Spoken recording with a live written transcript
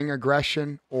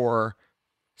aggression or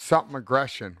something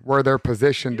aggression where they're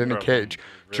positioned in a cage.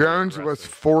 Really Jones was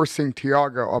aggressive. forcing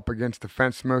Tiago up against the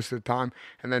fence most of the time,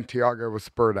 and then Tiago was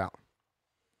spurred out.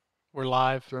 We're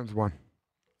live. Jones won.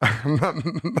 I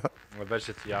bet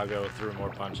you Thiago threw more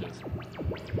punches.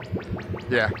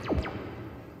 Yeah.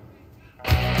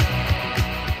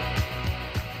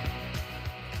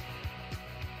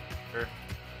 Sure.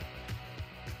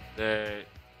 They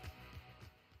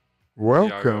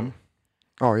Welcome.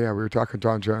 Oh, yeah, we were talking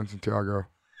John Jones and Tiago.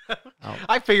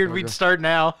 I figured we'd start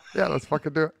now. Yeah, let's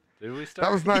fucking do it. Did we start?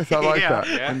 That was nice. I like Yeah. that.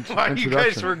 Yeah. While you guys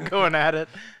Introduction. were going at it.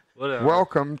 Whatever.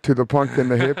 Welcome to the Punk and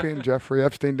the Hippie, and Jeffrey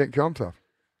Epstein didn't kill himself.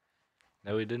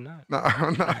 No, we did not.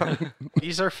 No.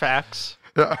 These are facts.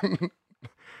 Yeah.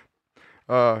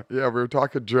 Yeah, we were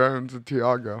talking Jones and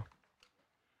Tiago.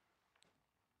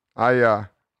 I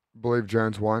believe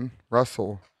Jones won.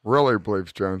 Russell really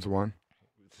believes Jones won.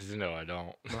 No, I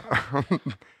don't.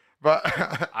 But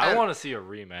I want to see a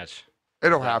rematch.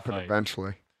 it'll that happen fight.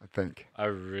 eventually, I think. I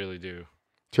really do.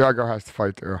 Tiago has to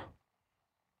fight there.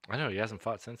 I know he hasn't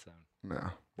fought since then. No.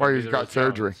 Well, he's Neither got has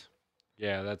surgery. Jones.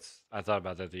 Yeah, I thought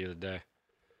about that the other day.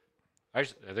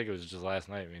 Actually, I think it was just last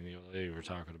night. Me and the were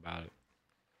talking about it.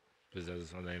 Because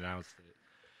that's when they announced that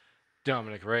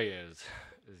Dominic Reyes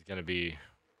is going to be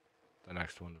the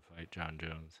next one to fight John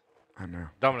Jones. I know.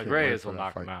 Dominic Can't wait Reyes for will that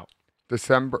knock fight. him out.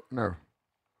 December. No.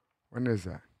 When is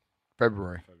that?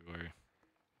 February. February.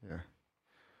 Yeah.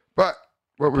 But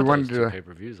what we Put wanted those two to.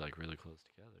 pay-per-views like really close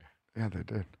together. Yeah, they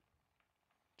did.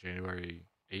 January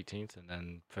 18th and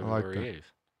then I like February that. 8th.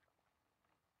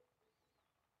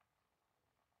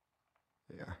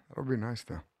 Yeah, that'll be nice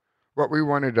though. What we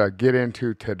wanted to get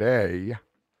into today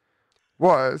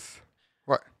was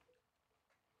what?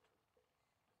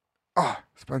 Oh,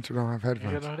 Spencer don't have You got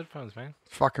headphones. no headphones, man.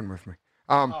 It's fucking with me.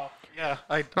 Oh, yeah.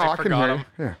 I No, I can forgot hear them.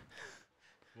 you. Yeah.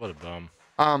 What a bum.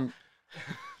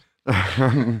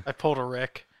 I pulled a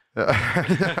Rick.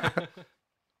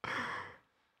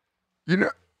 You know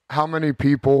how many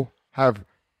people have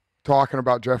talking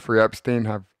about Jeffrey Epstein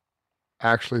have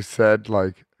actually said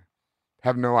like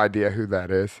have no idea who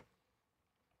that is?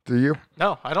 Do you?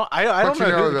 No, I don't. I don't you know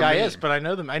know who the the guy meme. is, but I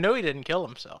know them. I know he didn't kill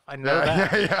himself. I know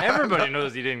that. yeah. Everybody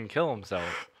knows he didn't kill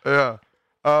himself. Yeah.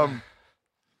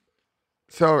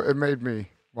 So it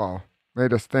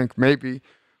made us think maybe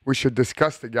we should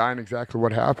discuss the guy and exactly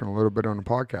what happened a little bit on the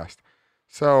podcast.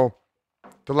 So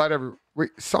to let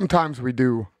sometimes we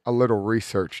do a little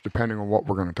research depending on what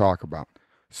we're going to talk about.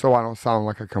 So I don't sound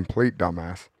like a complete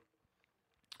dumbass.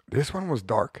 This one was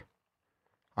dark.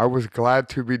 I was glad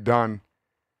to be done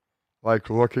like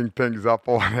looking things up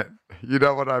on it. You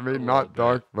know what I mean? little Not bit.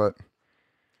 dark, but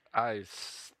I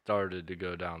started to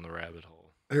go down the rabbit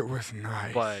hole, it was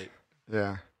nice. but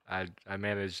Yeah. I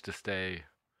managed to stay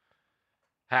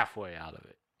halfway out of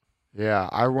it. Yeah,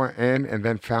 I went in and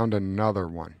then found another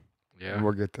one. Yeah. And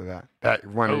we'll get to that. That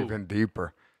went Oh. even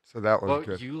deeper. So that was Well,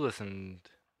 good. you listened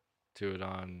to it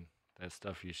on that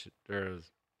stuff you should, or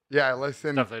Yeah, I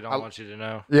listened. stuff they don't want you to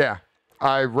know. Yeah.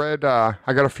 I read, I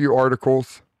got a few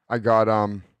articles. I got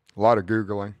a lot of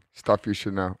Googling. Stuff you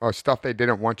should know. Oh, stuff they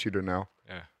didn't want you to know.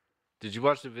 Yeah. Did you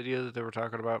watch the video that they were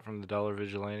talking about from the Dollar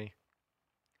Vigilante?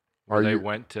 Where Are they you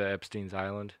went to Epstein's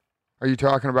Island? Are you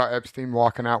talking about Epstein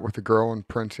walking out with the girl and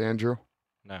Prince Andrew?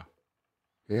 No.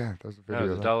 Yeah, there's a No, video.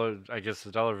 the of that. Dollar. I guess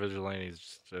the Dollar Vigilante is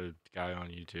just a guy on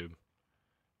YouTube.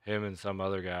 Him and some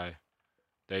other guy.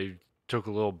 They took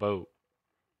a little boat,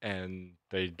 and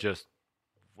they just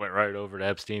went right over to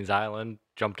Epstein's Island,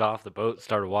 jumped off the boat,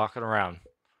 started walking around.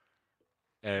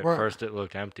 And at What? first it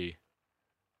looked empty.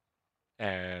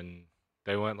 And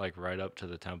they went like right up to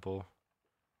the temple.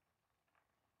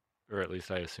 Or at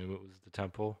least I assume it was the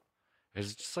temple.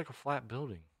 It's just like a flat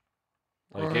building.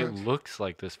 Like it What? looks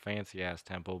like this fancy ass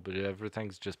temple, but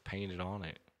everything's just painted on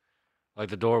it. Like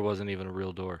the door wasn't even a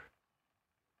real door.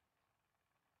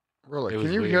 Really? It Can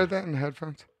was you hear weird. that in the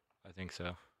headphones? I think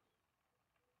so.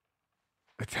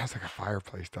 It sounds like a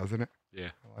fireplace, doesn't it?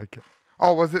 Yeah. I like it.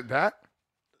 Oh, was it that?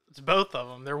 It's both of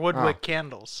them. They're Woodwick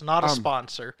candles, not a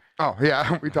sponsor. Oh,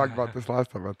 yeah. We talked about this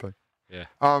last time, I think. Yeah.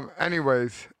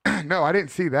 Anyways, no, I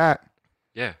didn't see that.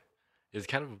 Yeah. It was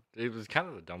kind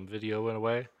of a dumb video in a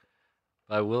way.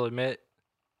 But I will admit,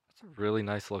 it's a really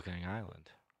nice looking island.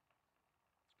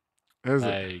 Is it?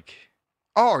 Like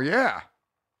Oh, yeah.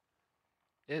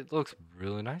 it looks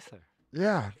really nice there.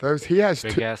 Yeah, he has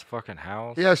Big ass fucking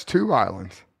house. He has two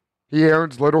islands. He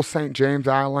owns Little St. James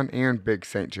Island and Big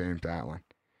St. James Island.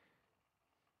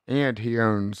 And he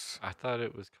owns. I thought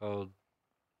it was called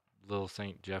Little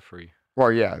St. Jeffrey.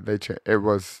 Well, yeah, it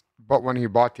was. But when he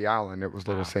bought the island, it was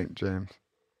Little Ah. St. James,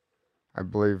 I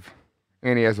believe.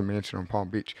 and he has a mansion on Palm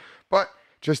Beach. But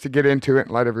just to get into it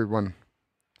and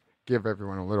give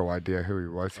everyone a little idea who he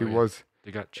was.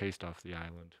 They got chased off the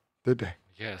island. Did they?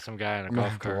 Yeah, some guy in a I'm gonna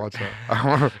golf have to cart.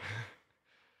 watch that.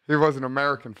 He was an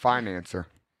American financer,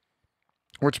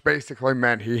 which basically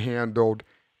meant he handled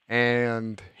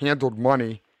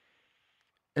money.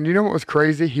 And you know what was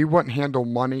crazy? He wouldn't handle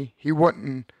money. He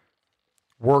wouldn't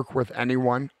work with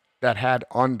anyone that had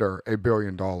under $1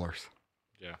 billion.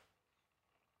 Yeah.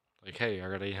 Like, hey, I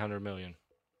got 800 million.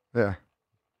 Yeah.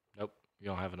 Nope, you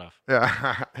don't have enough.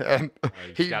 Yeah. And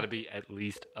It's got to be at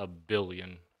least $1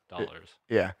 billion.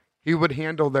 Yeah. He would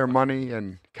handle their money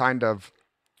and kind of,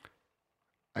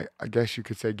 I guess you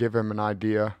could say, give him an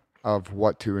idea of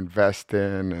what to invest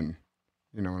in, and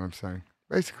you know what I'm saying.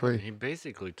 Basically, He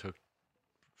basically took,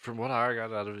 from what I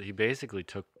got out of it, he basically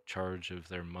took charge of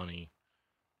their money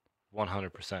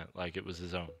 100%, like it was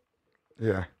his own.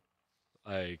 yeah.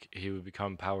 Like, he would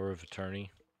become power of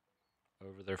attorney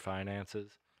over their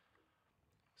finances.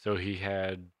 So he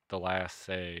had the last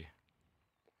say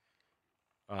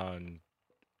on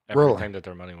everything Really? that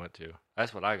their money went to.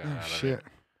 That's what I got Oh, out of shit. it.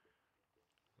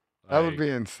 That would Like, be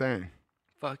insane.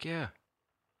 fuck yeah.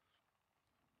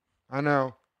 I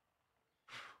know.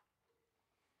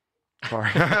 Sorry.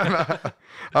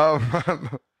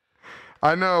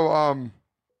 I know.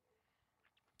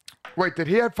 Wait, did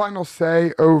he have final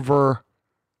say over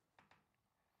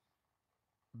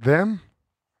them?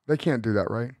 They can't do that,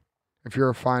 right? If you're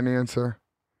a financer,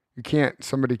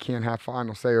 somebody can't have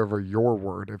final say over your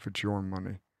word if it's your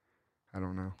money. I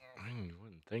don't know. I mean, you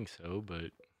wouldn't think so,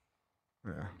 but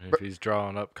Yeah. if he's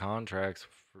drawing up contracts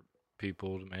for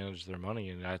people to manage their money,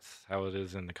 and that's how it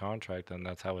is in the contract, then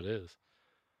that's how it is.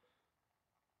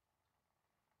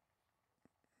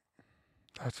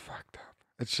 That's fucked up.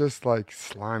 It's just like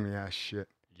slimy ass shit.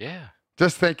 Yeah.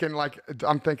 Just thinking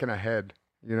I'm thinking ahead.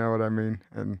 You know what I mean?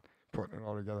 And putting it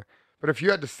all together. But if you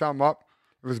had to sum up,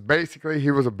 it was basically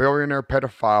he was a billionaire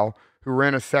pedophile who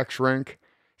ran a sex ring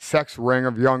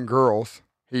of young girls.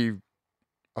 He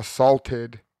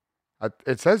assaulted,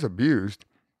 it says abused.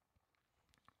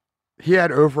 He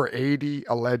had over 80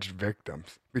 alleged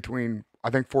victims between, I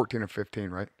think, 14 and 15,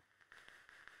 right?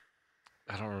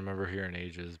 I don't remember hearing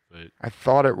ages, but I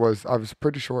was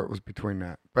pretty sure it was between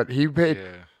that. But he paid,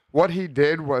 yeah. what he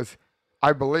did was,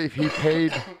 I believe he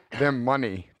paid them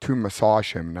money to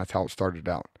massage him, and that's how it started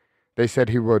out. They said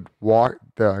he would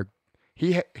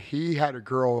he had a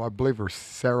girl, I believe her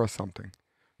Sarah something,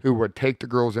 who would take the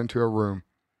girls into a room,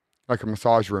 like a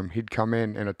massage room. He'd come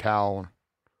in a towel.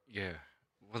 Yeah.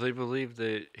 Well, they believe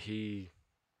that he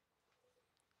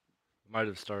might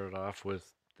have started off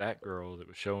with that girl that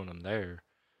was showing him there.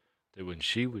 That when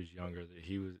she was younger,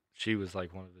 she was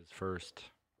like one of his first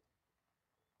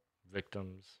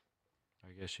victims,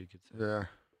 I guess you could say. Yeah.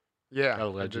 Yeah.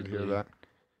 Allegedly. I did hear that.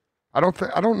 I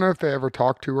don't know if they ever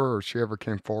talked to her or she ever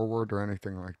came forward or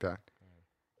anything like that.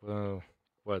 Well,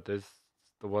 the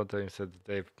one thing said that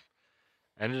they've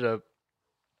ended up,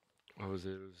 what was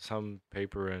it? It was some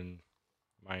paper in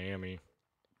Miami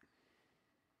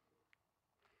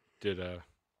did a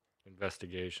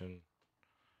investigation.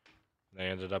 They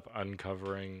ended up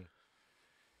uncovering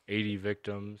 80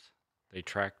 victims. They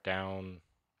tracked down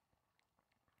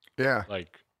Yeah.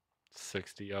 like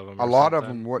 60 of them. A lot of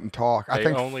them wouldn't talk. I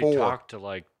think only 4. talked to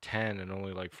like 10, and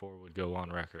only like 4 would go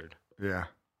on record. Yeah.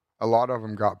 A lot of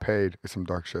them got paid. It's some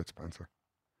dark shit, Spencer.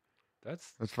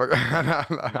 That's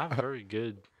not very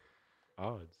good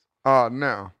odds.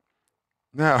 No.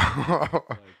 No.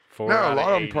 Like 4 No, out a lot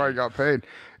of them 80. probably got paid.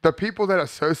 The people that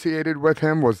associated with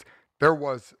him there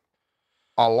was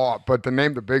a lot, but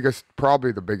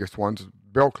probably the biggest ones,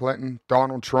 Bill Clinton,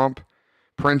 Donald Trump,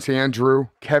 Prince Andrew,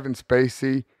 Kevin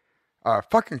Spacey,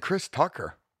 fucking Chris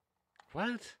Tucker.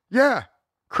 What? Yeah,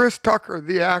 Chris Tucker,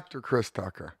 the actor Chris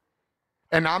Tucker.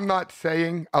 And I'm not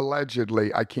saying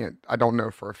allegedly, I don't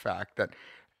know for a fact that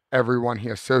everyone he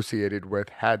associated with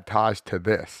had ties to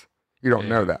this. You don't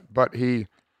know that, but he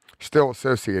still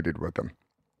associated with them.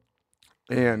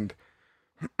 And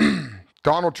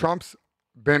Donald Trump's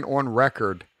been on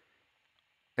record.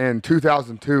 In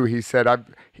 2002, he said,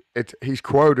 he's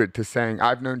quoted to saying,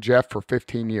 "I've known Jeff for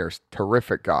 15 years.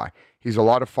 Terrific guy. He's a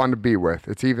lot of fun to be with.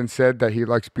 It's even said that he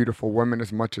likes beautiful women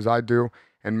as much as I do,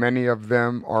 and many of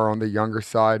them are on the younger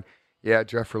side. Yeah,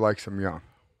 Jeffrey likes them young."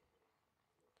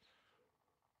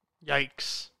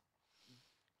 Yikes.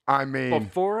 I mean,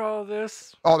 Before all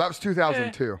this, that was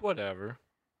 2002. whatever.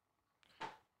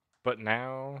 But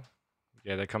now,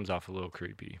 yeah, that comes off a little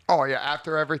creepy. Oh yeah,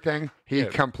 after everything, he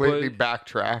completely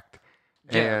backtracked.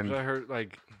 Yeah, And but I heard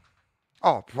like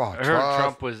I heard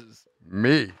Trump was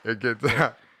me. It gets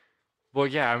Well,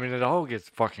 yeah, I mean, it all gets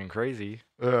fucking crazy.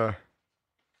 Yeah.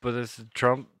 But this is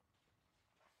Trump,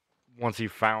 once he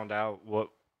found out what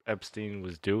Epstein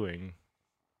was doing,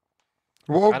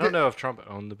 I don't know if Trump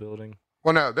owned the building.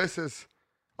 Well, no, this is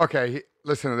okay.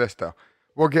 Listen to this though.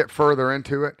 We'll get further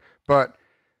into it, but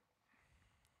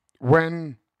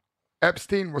when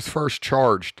Epstein was first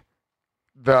charged,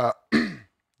 the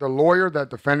the lawyer that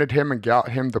defended him and got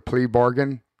him the plea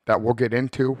bargain that we'll get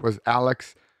into was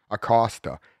Alex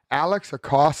Acosta. Alex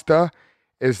Acosta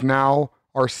is now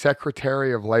our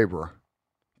Secretary of Labor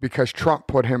because Trump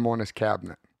put him on his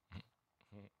cabinet.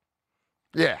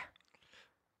 Yeah.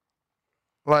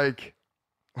 Like,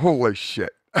 holy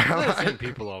shit. I've seen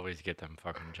people always get them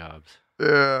fucking jobs.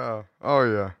 Yeah. Oh,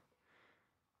 yeah.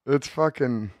 It's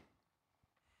fucking.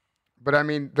 But I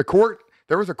mean,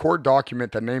 there was a court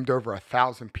document that named over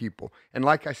 1,000 people. And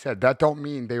like I said, that don't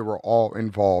mean they were all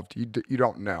involved. You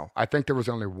don't know. I think there was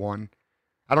only one.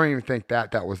 I don't even think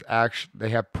that was actually, they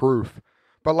have proof.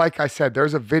 But like I said,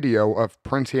 there's a video of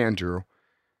Prince Andrew.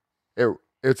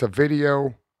 It's a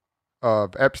video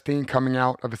of Epstein coming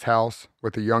out of his house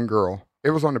with a young girl. It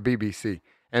was on the BBC.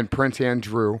 And Prince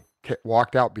Andrew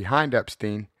walked out behind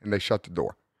Epstein and they shut the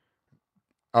door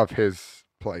of his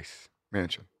place,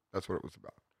 mansion. That's what it was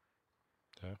about.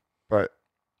 Okay. But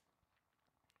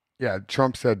yeah,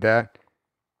 Trump said that.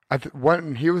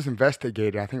 When he was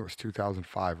investigated, I think it was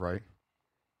 2005, right?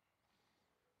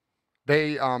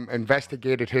 They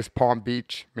investigated his Palm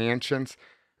Beach mansion,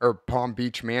 and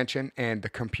the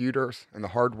computers and the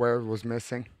hardware was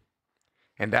missing.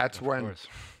 And that's Of when, course.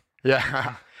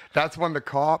 yeah, that's when the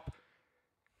cop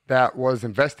that was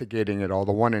investigating it all,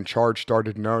 the one in charge,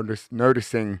 started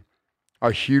noticing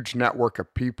a huge network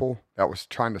of people that was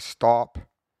trying to stop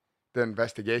the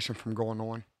investigation from going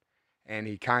on. And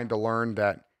he kind of learned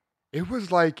that it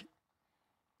was like,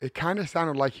 it kind of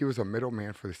sounded like he was a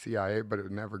middleman for the CIA, but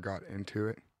it never got into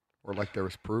it, or like there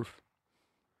was proof.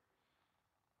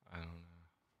 I don't know.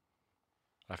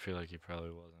 I feel like he probably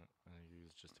wasn't. I think he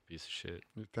was just a piece of shit.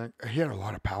 You think? He had a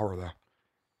lot of power, though.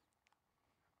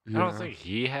 I don't think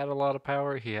he had a lot of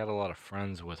power. He had a lot of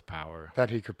friends with power. That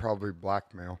he could probably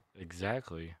blackmail.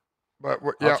 Exactly. But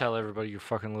I'll tell everybody you're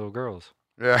fucking little girls.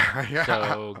 Yeah, yeah.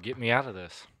 So get me out of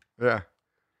this. Yeah.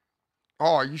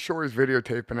 Oh, are you sure he's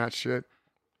videotaping that shit?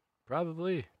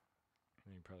 Probably.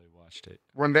 You probably watched it.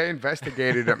 When they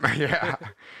investigated him, yeah,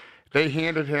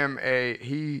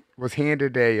 he was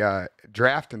handed a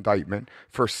draft indictment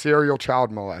for serial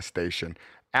child molestation.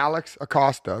 Alex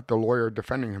Acosta, the lawyer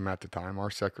defending him at the time, our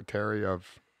Secretary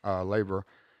of Labor,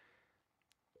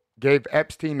 gave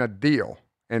Epstein a deal.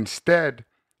 Instead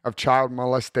of child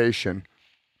molestation,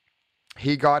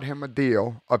 he got him a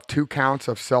deal of 2 counts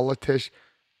of solicitation,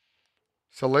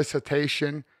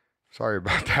 sorry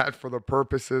about that, for the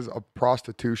purposes of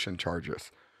prostitution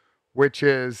charges, which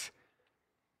is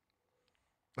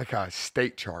like a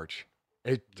state charge.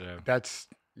 That's,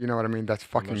 you know what I mean? That's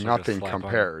fucking like nothing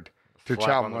compared to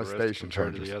child molestation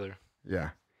charges. To the other.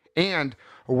 Yeah. And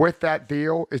with that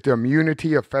deal is the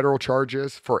immunity of federal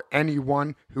charges for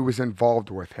anyone who was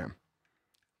involved with him.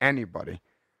 Anybody.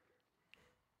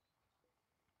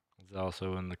 It's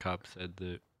also when the cop said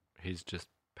that he's just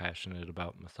passionate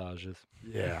about massages.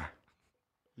 Yeah.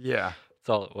 Yeah. That's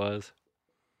all it was.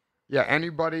 Yeah,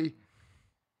 anybody.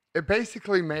 It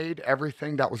basically made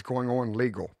everything that was going on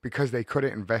legal because they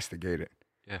couldn't investigate it.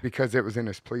 Yeah. Because it was in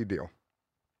his plea deal.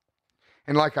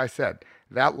 And like I said,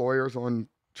 that lawyer's on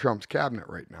Trump's cabinet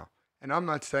right now. And I'm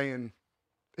not saying,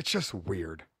 it's just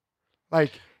weird.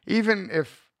 Like, even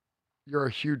if you're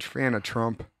a huge fan of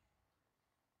Trump,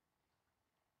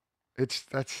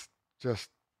 that's just,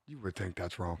 you would think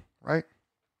that's wrong, right?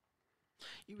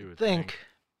 You would think.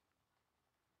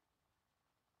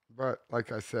 But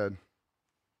like I said,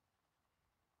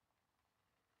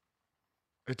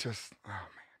 it just, oh man.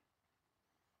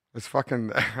 It's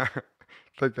fucking,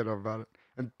 thinking about it.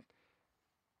 And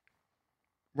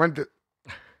when did,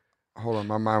 hold on,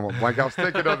 my mind went blank. I was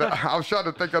thinking of I was trying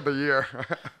to think of the year.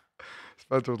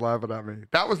 Spencer was laughing at me.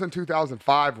 That was in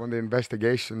 2005 when the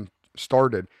investigation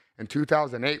started. In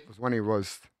 2008 was when he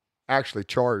was actually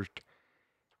charged.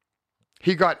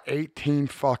 He got 18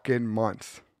 fucking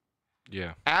months.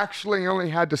 Yeah. Actually only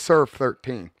had to serve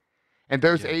 13. And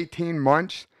those 18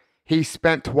 months, he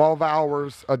spent 12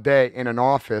 hours a day in an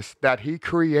office that he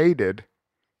created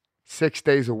 6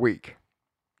 days a week.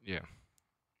 Yeah.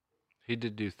 He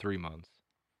did do 3 months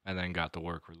and then got the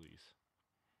work release.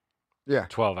 Yeah.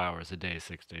 12 hours a day,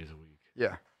 6 days a week.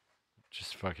 Yeah.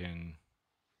 Just fucking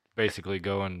basically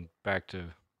going back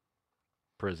to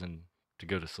prison to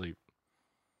go to sleep.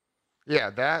 Yeah,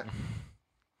 that.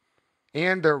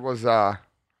 And there was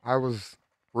I was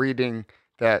reading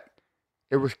that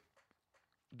it was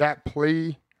that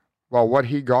plea, well, what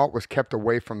he got was kept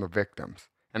away from the victims.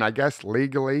 And I guess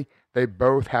legally, they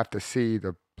both have to see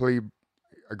the plea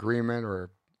agreement or,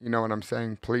 you know what I'm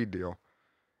saying, plea deal.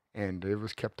 And it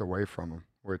was kept away from them,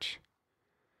 which,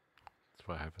 That's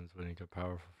what happens when you get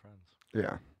powerful friends.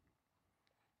 yeah.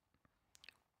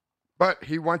 But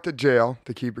he went to jail,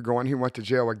 to keep it going. He went to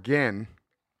jail again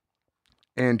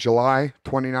in July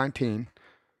 2019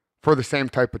 for the same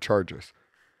type of charges.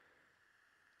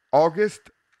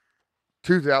 August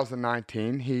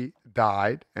 2019, he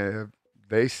died, and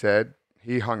they said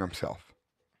he hung himself.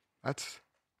 That's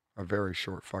a very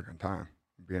short fucking time,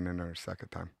 being in there a second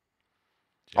time.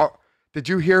 Yeah. Oh, did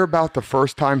you hear about the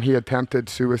first time he attempted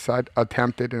suicide?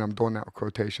 Attempted, and I'm doing that with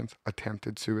quotations,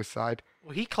 attempted suicide.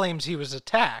 Well, he claims he was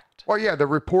attacked. Well, yeah, the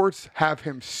reports have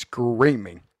him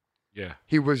screaming. Yeah.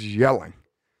 He was yelling.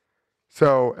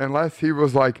 So unless he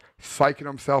was like psyching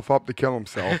himself up to kill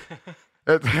himself,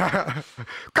 it's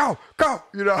go,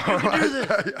 you know. You can do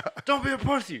like, this. Don't be a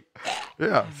pussy.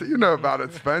 Yeah, so you know about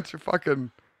it, Spence. You're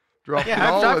fucking dropping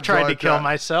Yeah, I've knowledge tried to like kill that.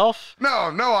 myself. No,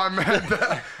 I meant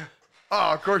that.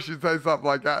 Oh, of course you say something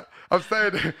like that. I'm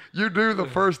saying you do the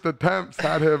first attempts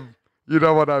had him, you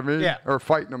know what I mean? Yeah. Or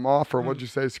fighting him off, or what'd you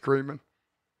say, screaming?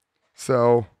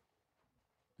 So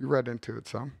you read into it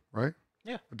some, right?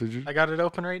 Yeah. Did you? I got it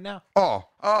open right now. Oh,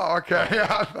 okay. Yeah,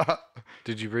 I thought,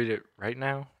 Did you read it right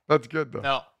now? that's good though.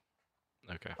 No.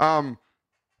 Okay.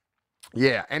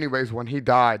 Yeah, anyways, when he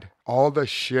died, all the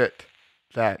shit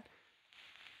that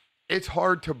it's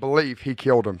hard to believe he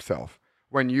killed himself.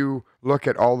 When you look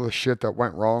at all the shit that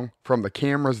went wrong, from the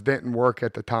cameras didn't work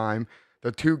at the time,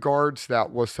 the two guards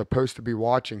that was supposed to be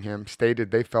watching him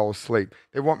stated they fell asleep.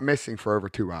 They went missing for over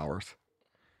 2 hours.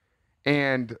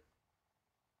 And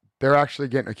they're actually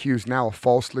getting accused now of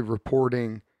falsely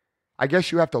reporting. I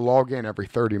guess you have to log in every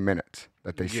 30 minutes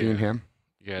that they seen him.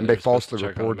 Yeah, And they were supposed to falsely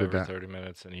check on him reported every that. 30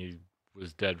 minutes, and he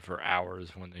was dead for hours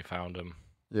when they found him.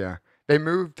 Yeah. They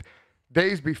moved,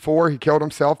 days before he killed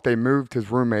himself, they moved his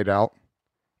roommate out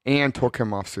and took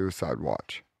him off suicide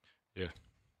watch. Yeah.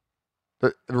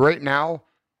 But right now,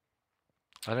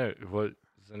 I don't. What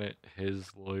isn't it? His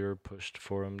lawyer pushed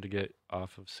for him to get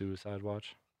off of suicide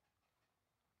watch.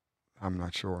 I'm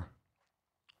not sure.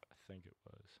 I think it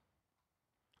was.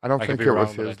 I don't I could think be it wrong,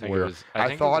 was but his I think lawyer. It was, I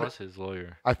think thought it was his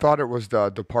lawyer. I thought it was the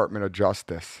Department of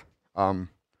Justice,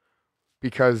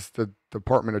 because the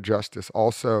Department of Justice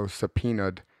also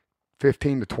subpoenaed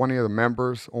 15 to 20 of the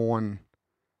members on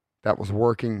that was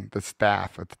working the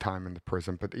staff at the time in the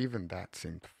prison. But even that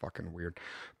seemed fucking weird.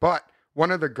 But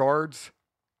one of the guards,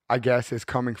 I guess, is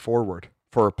coming forward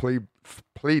for a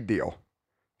plea deal,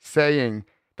 saying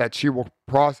that she will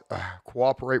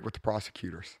cooperate with the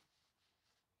prosecutors.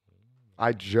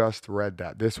 I just read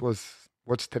that. This was,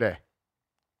 what's today?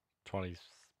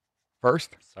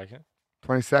 22nd,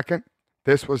 22nd?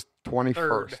 This was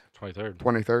 21st.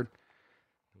 23rd.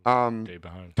 23rd. Day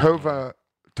behind.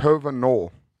 Tova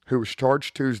Knoll, who was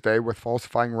charged Tuesday with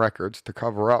falsifying records to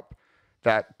cover up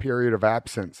that period of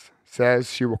absence,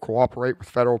 says she will cooperate with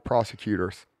federal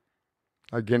prosecutors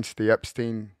against the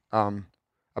Epstein,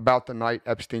 about the night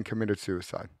Epstein committed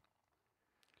suicide.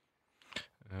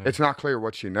 It's not clear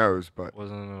what she knows, but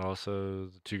Wasn't it also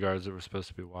the two guards that were supposed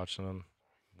to be watching them?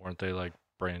 Weren't they like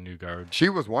brand new guards? she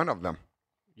was one of them.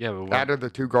 Yeah, but Out of the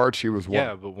two guards, she was one.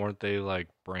 yeah, but weren't they like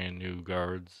brand new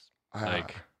guards?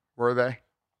 Like, Were they?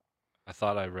 I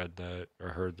thought I read that or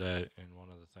heard that in one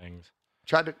of the things.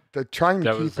 Tried to trying to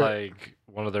That keep was it. like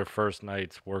one of their first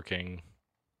nights working.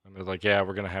 And they're like, yeah,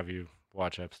 we're going to have you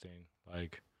watch Epstein.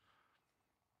 Like,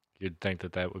 you'd think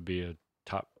that would be a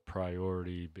top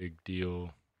priority, big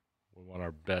deal. We want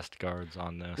our best guards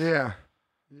on this. Yeah.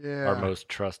 Our most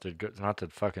trusted. Not the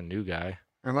fucking new guy.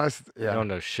 Unless, They don't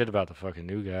know shit about the fucking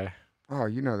new guy. Oh,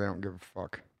 you know they don't give a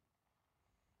fuck.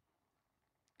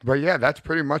 But yeah, that's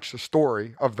pretty much the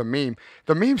story of the meme.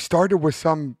 The meme started with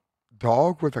some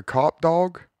dog with a cop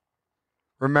dog.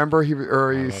 Remember I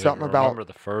don't something even about remember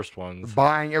the first ones.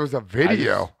 buying. It was a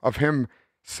video of him.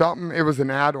 Something. It was an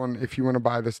ad on if you want to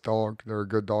buy this dog, they're a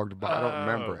good dog to buy. I don't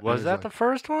remember it. Was It that like, the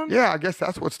first one? Yeah, I guess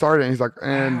that's what started. And he's like,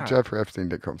 and Ah. Jeffrey Epstein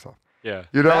did kill himself. Yeah.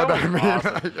 You know That what I was mean?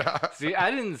 awesome. Yeah. See, I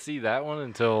didn't see that one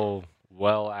until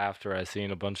well after I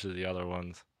seen a bunch of the other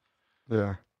ones.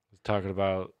 Yeah. Talking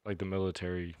about like the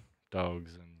military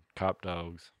dogs and cop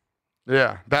dogs.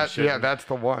 Yeah. That's shouldn't. that's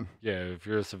the one. Yeah, if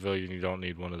you're a civilian, you don't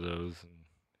need one of those.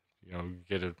 And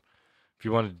if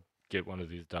you want to get one of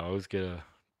these dogs, get a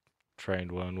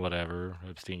trained one, whatever.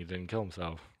 Epstein didn't kill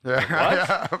himself.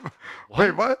 Yeah. What?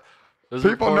 Wait, what? Those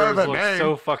People know reporters the look name.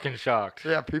 so fucking shocked.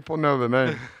 Yeah, people know the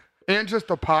name. And just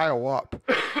to pile up,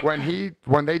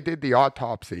 when they did the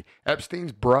autopsy,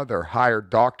 Epstein's brother hired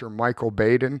Dr. Michael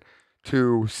Baden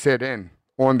to sit in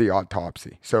on the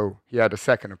autopsy. So he had a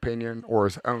second opinion or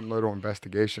his own little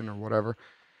investigation or whatever.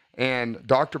 And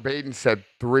Dr. Baden said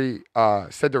there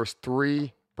was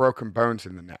 3 broken bones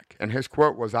in the neck. And his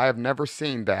quote was, "I have never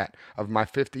seen that of my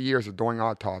 50 years of doing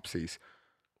autopsies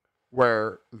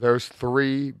where those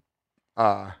 3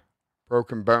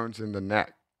 broken bones in the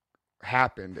neck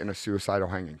happened in a suicidal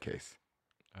hanging case."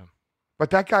 But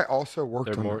that guy also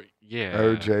worked on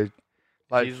OJ.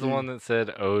 Like he's the one that said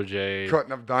OJ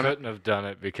couldn't have done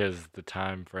it because the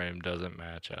time frame doesn't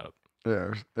match up.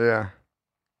 Yeah.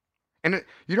 And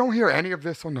you don't hear any of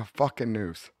this on the fucking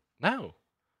news. No.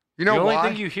 You know the only why?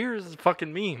 thing you hear is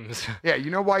fucking memes. Yeah,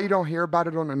 you know why you don't hear about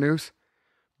it on the news?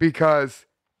 Because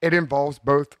it involves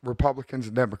both Republicans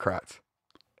and Democrats.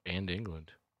 And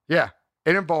England. Yeah,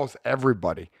 it involves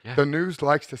everybody. Yeah. The news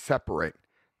likes to separate.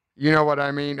 You know what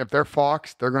I mean? If they're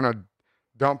Fox, they're going to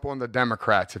dump on the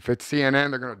Democrats. If it's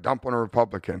CNN, they're going to dump on the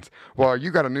Republicans. Well, you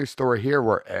got a news story here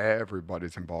where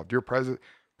everybody's involved. Your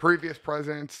previous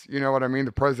presidents, you know what I mean?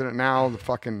 The president now, the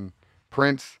fucking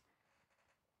prince.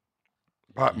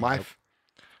 But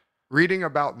reading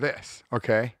about this,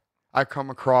 okay, I come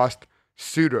across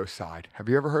pseudocide. Have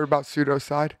you ever heard about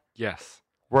pseudocide? Yes.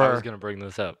 Where I was going to bring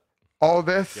this up. All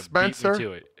this, You Spencer, beat me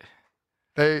to it.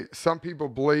 some people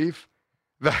believe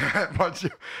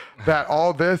that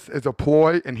all this is a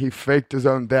ploy and he faked his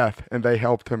own death and they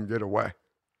helped him get away.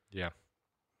 Yeah.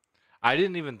 I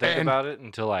didn't even think about it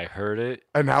until I heard it.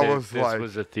 And I was this like,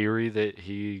 was a theory that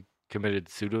he committed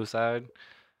pseudocide.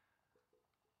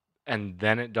 And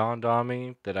then it dawned on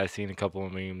me that I seen a couple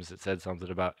of memes that said something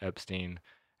about Epstein,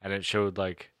 and it showed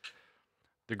like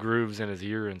the grooves in his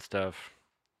ear and stuff.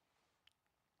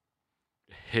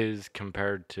 His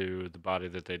compared to the body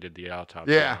that they did the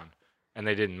autopsy on, and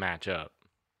they didn't match up.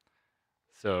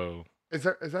 So is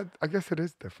that? I guess it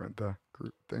is different. The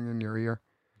group thing in your ear.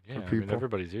 Yeah, I mean,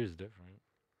 everybody's ear is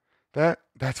different.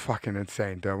 That's fucking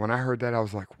insane, though. When I heard that, I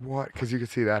was like, "What?" Because you could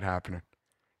see that happening.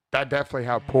 That definitely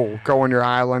had pull. Go on your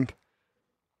island.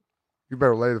 You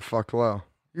better lay the fuck low.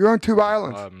 You're on 2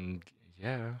 islands.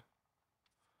 Yeah.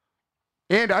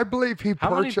 And I believe he purchased.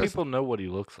 How many people know what he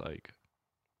looks like?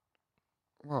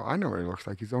 Well, I know what he looks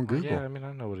like. He's on Google. Yeah, I mean,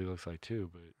 I know what he looks like too,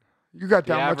 but you got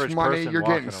that much money. You're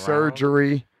getting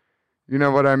surgery. You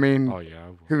know what I mean? Oh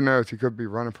yeah. Who knows? He could be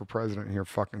running for president here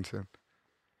fucking soon.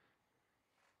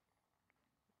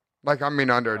 Like, I mean,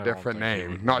 under a different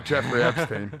name, not Jeffrey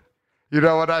Epstein. You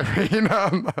know what I mean?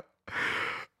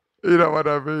 You know what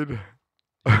I mean?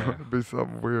 Yeah. It'd be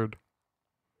something weird.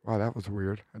 Wow, that was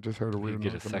weird. I just heard a weird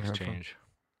He'd get noise a in my sex headphone. change.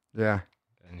 Yeah.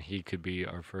 And he could be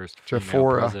our first Jeffora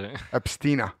female president.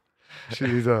 Epsteina.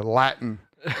 She's a Latin,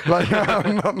 like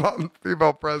not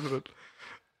female president.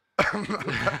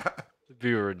 It'd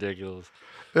be ridiculous.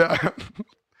 Yeah,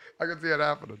 I can see it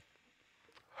happening.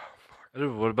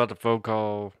 What about the phone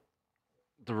call,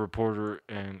 the reporter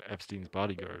and Epstein's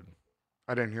bodyguard?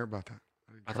 I didn't hear about that.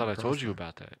 I thought I told you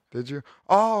about that. Did you?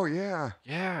 Oh, yeah.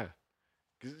 Yeah.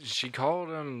 'Cause she called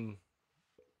him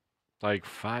like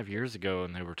 5 years ago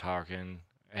and they were talking,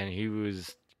 and he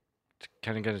was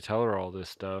kind of going to tell her all this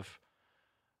stuff,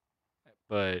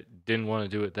 but didn't want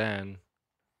to do it then.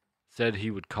 Said he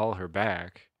would call her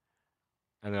back,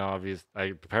 and then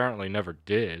apparently never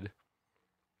did.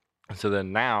 So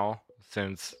then now,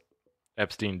 since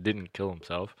Epstein didn't kill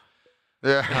himself.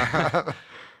 Yeah.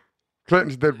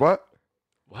 Clinton's did what?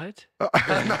 What?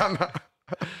 No.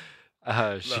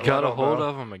 She got a hold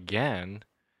of him again,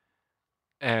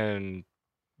 and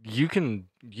you can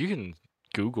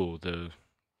Google the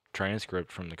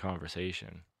transcript from the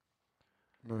conversation.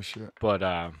 No shit. But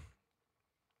I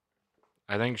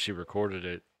think she recorded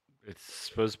it. It's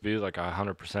supposed to be like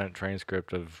 100%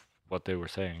 transcript of what they were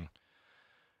saying.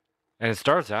 And it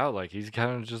starts out like he's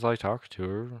kind of just like talking to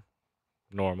her,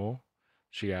 normal.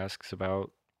 She asks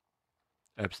about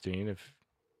Epstein.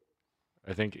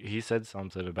 I think he said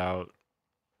something about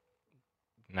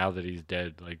now that he's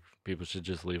dead, like people should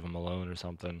just leave him alone or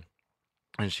something.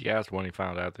 And she asked when he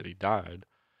found out that he died.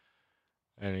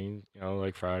 And he,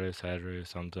 like Friday, Saturday or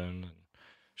something. And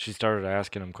she started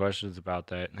asking him questions about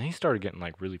that. And he started getting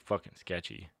like really fucking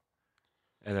sketchy.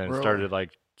 And then started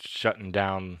like shutting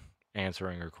down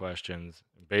answering her questions.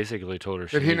 Basically told her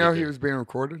Did he know he was being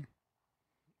recorded?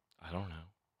 I don't know.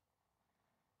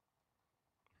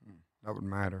 That would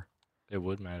matter. It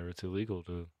would matter. It's illegal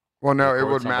to. Well, no, it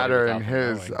would matter in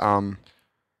his.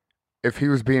 If he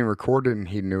was being recorded and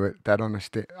he knew it,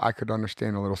 I could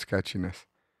understand a little sketchiness.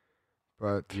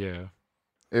 But yeah,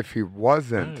 if he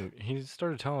wasn't, he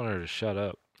started telling her to shut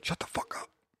up. Shut the fuck up.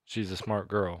 She's a smart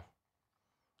girl.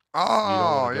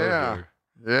 Oh, you don't yeah. go here.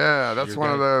 Yeah, that's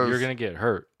one of those. You're going to get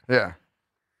hurt. Yeah.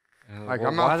 Like,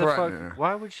 I'm not threatening her.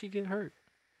 Why would she get hurt?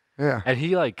 Yeah. And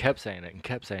he, like, kept saying it and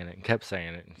kept saying it and kept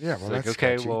saying it. Yeah, She's well, like, that's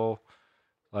okay, sketchy. well,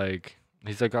 like,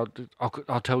 he's like,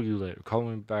 I'll tell you later. Call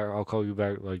me back. I'll call you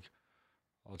back. Like,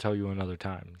 I'll tell you another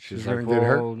time. She's like, gonna get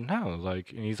hurt? well, no.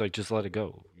 Like, and he's like, just let it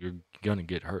go. You're going to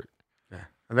get hurt. Yeah.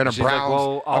 And then a She's like, Browns,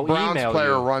 well, I'll a Browns email player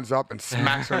you. runs up and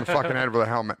smacks her in the fucking head with a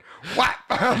helmet. What?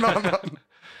 No.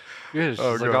 Yeah, she's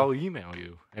Oh, like, God. I'll email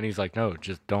you. And he's like, no,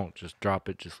 just don't. Just drop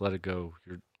it. Just let it go.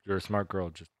 You're a smart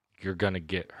girl. You're going to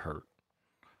get hurt.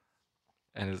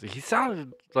 And he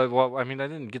sounded like, well, I mean, I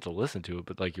didn't get to listen to it,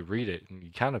 but like you read it and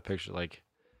you kind of picture like,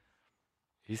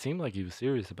 he seemed like he was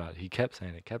serious about it. He kept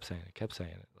saying it, kept saying it, kept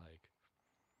saying it. Like,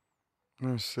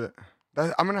 No shit.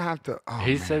 I'm going to have to. Oh,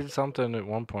 he man. said something at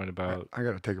one point about, I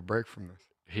got to take a break from this.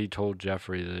 he told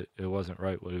Jeffrey that it wasn't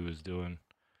right what he was doing,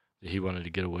 that he wanted to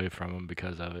get away from him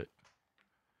because of it.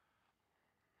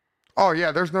 Oh,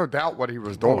 yeah, there's no doubt what he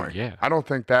was doing. Oh, yeah. I don't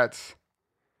think that's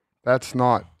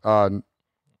not, I don't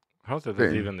think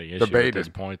that's being even the issue at debated. this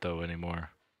point, though, anymore.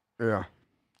 yeah.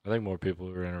 I think more people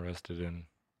are interested in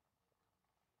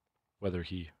whether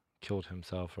he killed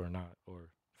himself or not, or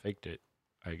faked it,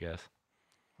 I guess.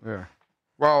 Yeah.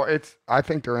 Well, I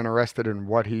think they're interested in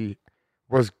what he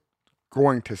was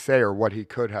going to say or what he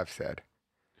could have said.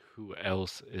 Who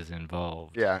else is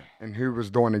involved? Yeah, and who was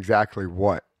doing exactly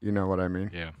what. You know what I mean?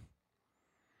 Yeah.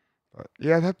 But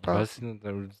yeah, that There was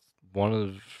one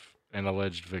of an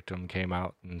alleged victim came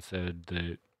out and said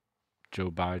that Joe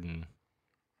Biden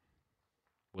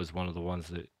was one of the ones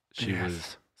that she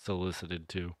was solicited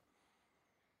to.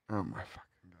 Oh my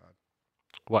fucking God.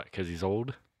 What? Because he's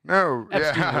old? No,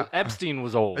 Epstein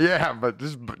was old. Yeah, but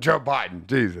this is Joe Biden,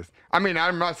 Jesus. I mean,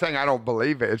 I'm not saying I don't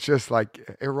believe it. It's just like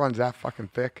it runs that fucking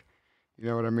thick. You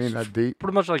know what I mean? That deep.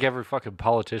 Pretty much like every fucking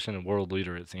politician and world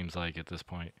leader, it seems like, at this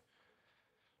point.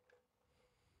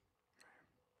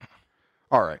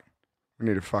 All right. We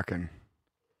need to fucking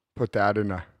put that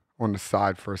on the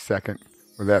side for a second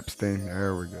with Epstein.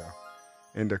 There we go.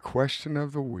 And the question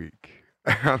of the week.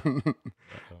 That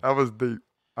was deep.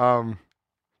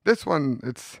 This one,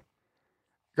 it's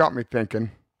got me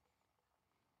thinking.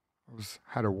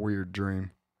 Had a weird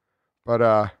dream. But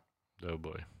Oh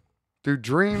boy. do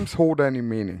dreams hold any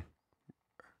meaning?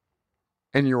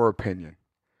 In your opinion?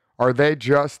 Are they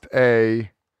just are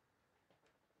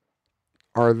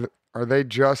they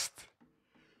just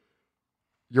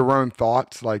your own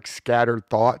thoughts, like scattered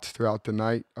thoughts throughout the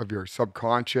night of your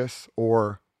subconscious,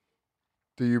 or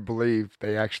do you believe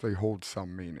they actually hold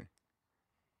some meaning?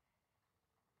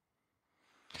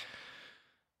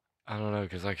 I don't know,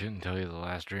 because I couldn't tell you the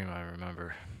last dream I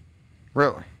remember.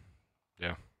 Really?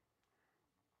 Yeah.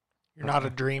 You're not a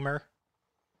dreamer.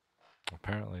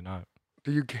 Apparently not.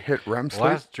 Do you hit REM The sleep?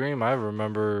 last dream I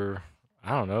remember, I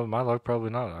don't know, my luck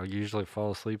probably not. I usually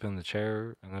fall asleep in the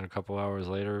chair, and then a couple hours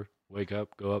later, wake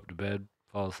up, go up to bed,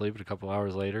 fall asleep, and a couple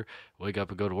hours later, wake up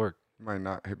and go to work. You might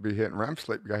not be hitting REM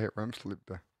sleep. You got to hit REM sleep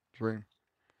to dream.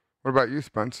 What about you,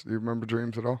 Spence? Do you remember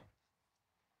dreams at all?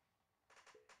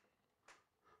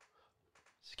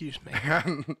 Excuse me.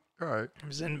 All right. I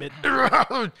was in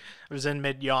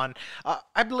mid yawn.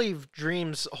 I believe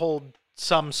dreams hold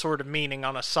some sort of meaning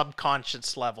on a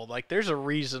subconscious level. Like there's a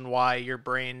reason why your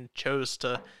brain chose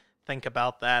to think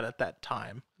about that at that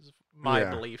time. Is my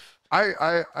belief.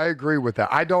 I agree with that.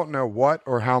 I don't know what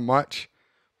or how much,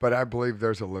 but I believe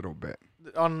there's a little bit.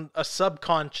 On a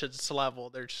subconscious level,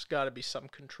 there's got to be some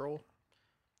control.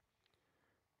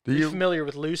 Do Are you you familiar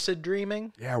with lucid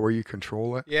dreaming? Yeah, where you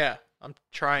control it. Yeah, I'm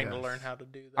trying to learn how to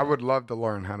do that. I would love to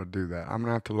learn how to do that. I'm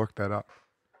gonna have to look that up.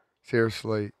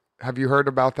 Seriously, have you heard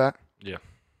about that? Yeah.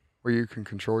 Where you can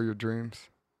control your dreams,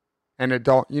 and it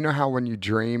don't. You know how when you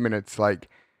dream and it's like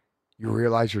you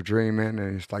realize you're dreaming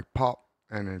and it's like pop,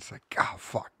 and it's like oh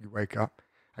fuck, you wake up.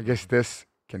 I guess this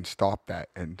can stop that,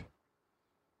 and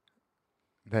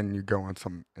then you go on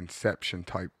some Inception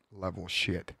type level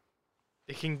shit.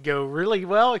 It can go really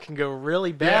well. It can go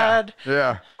really bad.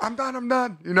 Yeah. I'm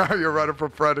done. You know, you're running for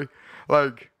Freddy.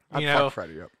 Like, I'd fuck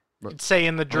Freddy up. But You'd say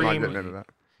in the I'm dream, not getting into that.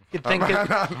 you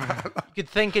could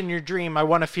think in your dream, I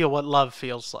want to feel what love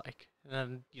feels like.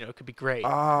 And then, it could be great. Or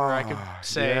I could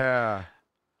say, yeah.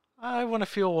 I want to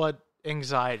feel what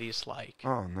anxiety is like.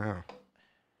 Oh, no.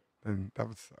 Then that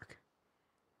would suck.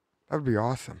 That would be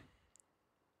awesome.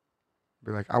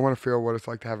 Be like, I want to feel what it's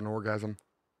like to have an orgasm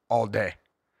all day.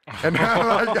 And I'm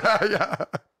like, yeah.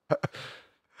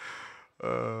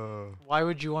 Why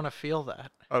would you want to feel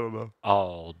that? I don't know.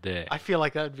 All day. I feel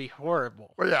like that would be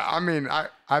horrible. Well, yeah, I mean, I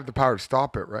have the power to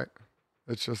stop it, right?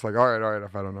 It's just like, all right,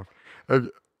 I've had enough.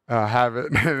 Have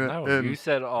it. No, you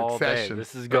said all succession. day.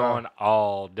 This is going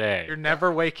all day. You're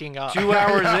never waking up. 2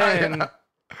 hours Yeah, in,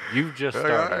 you just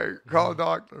Like, all started. right, call a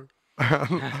doctor.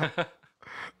 Yeah.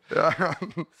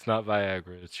 It's not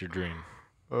Viagra. It's your dream.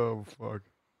 Oh, fuck.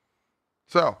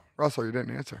 So, Russell, you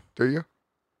didn't answer, do you?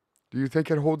 Do you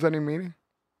think it holds any meaning?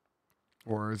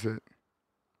 Or is it?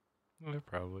 Yeah,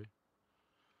 probably.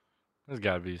 There's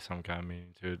got to be some kind of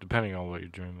meaning to it, depending on what you're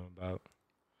dreaming about.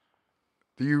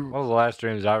 Do you? One of the last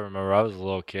dreams I remember, I was a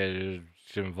little kid. It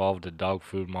involved a dog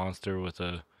food monster with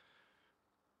a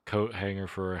coat hanger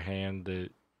for a hand that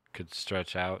could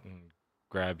stretch out and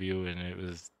grab you, and it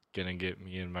was gonna get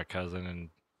me and my cousin, and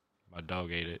my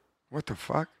dog ate it. What the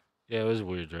fuck? Yeah, it was a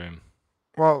weird dream.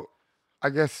 Well, I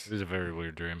guess It was a very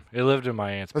weird dream. It lived in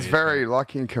my aunt's it's basement. very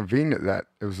lucky and convenient that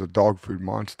it was a dog food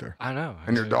monster. I know.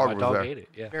 And your dog my was dog there. ate it.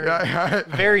 Yeah. Very, Yeah,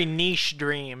 very niche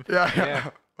dream. yeah. Yeah.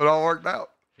 It all worked out.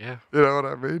 Yeah. You know what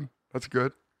I mean? That's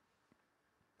good.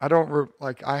 I don't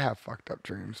like. I have fucked up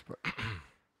dreams, but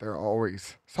they're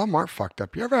always some aren't fucked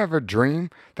up. You ever have a dream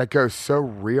that goes so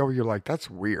real? You're like, that's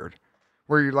weird.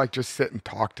 Where you like just sit and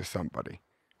talk to somebody,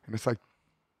 and it's like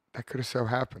that could have so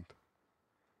happened.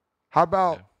 How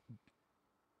about? Yeah.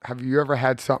 Have you ever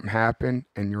had something happen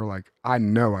and you're like, I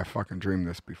know I fucking dreamed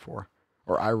this before,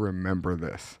 or I remember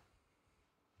this?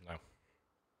 No.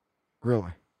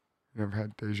 Really? You never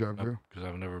had deja vu? Because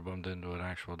I've never bumped into an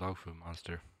actual dog food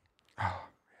monster. Oh,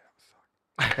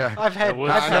 yeah. I've had. That was-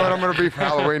 I've, I know what had I'm gonna be for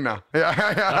Halloween now. Yeah,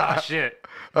 Ah, yeah. shit.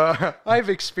 I've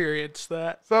experienced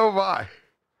that. So have I.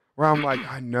 Where I'm like,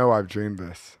 I know I've dreamed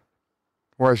this.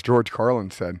 Or as George Carlin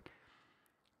said,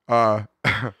 have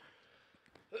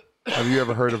you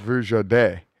ever heard of Vuja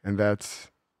Day? And that's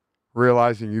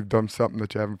realizing you've done something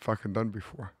that you haven't fucking done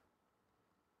before.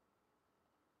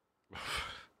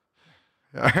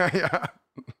 Yeah, yeah.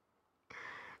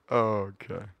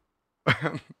 Okay.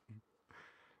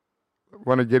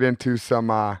 Want to get into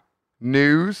some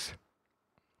news?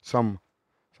 Some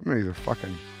of these are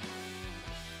fucking.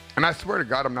 And I swear to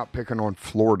God, I'm not picking on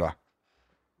Florida.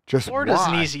 Just Florida's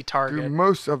why an easy do target.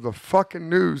 most of the fucking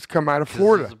news come out of 'Cause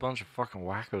Florida? There's a bunch of fucking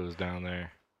wackos down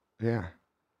there. Yeah.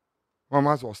 Well, I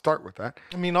might as well start with that.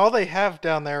 I mean, all they have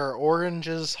down there are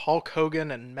oranges, Hulk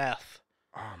Hogan, and meth.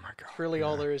 Oh my God. That's really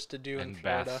all yeah. there is to do in And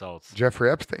Florida. bath salts. Jeffrey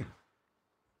Epstein.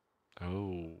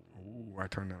 Oh. Ooh, I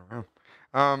turned that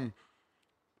around.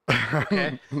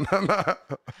 Okay.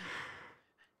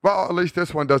 Well, at least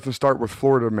this one doesn't start with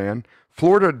Florida man.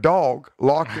 Florida dog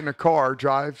locked in a car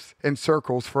drives in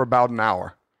circles for about an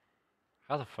hour.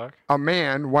 How the fuck? A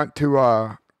man went to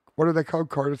what are they called?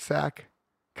 Cul-de-sac?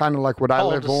 Kind of like what I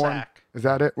live on. Cul-de-sac. Is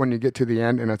that it? When you get to the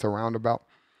end and it's a roundabout.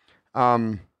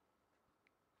 The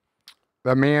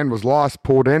man was lost,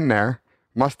 pulled in there,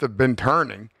 must have been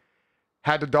turning,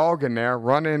 had the dog in there,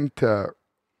 run into,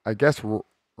 I guess,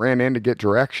 ran in to get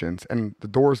directions, and the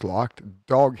door's locked.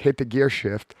 Dog hit the gear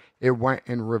shift. It went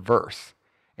in reverse.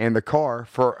 And the car,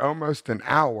 for almost an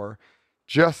hour,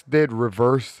 just did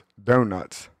reverse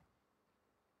donuts.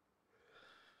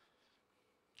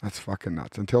 That's fucking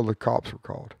nuts. Until the cops were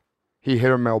called. He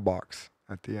hit a mailbox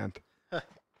at the end.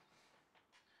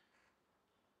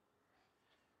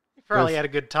 You probably Yes. had a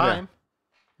good time.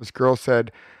 This girl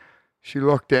said she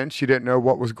looked in. She didn't know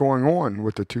what was going on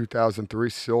with the 2003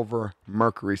 silver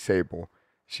Mercury Sable.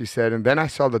 She said, and then I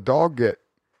saw the dog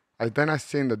then I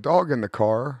seen the dog in the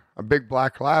car, a big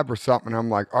black lab or something.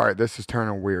 I'm like, all right, this is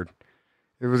turning weird.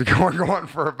 It was going on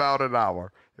for about an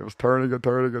hour. It was turning and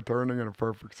turning and turning in a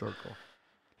perfect circle.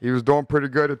 He was doing pretty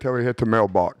good until he hit the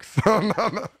mailbox.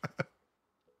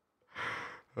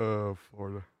 Oh,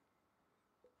 Florida.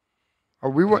 Oh,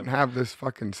 we wouldn't have this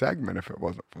fucking segment if it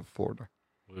wasn't for Florida.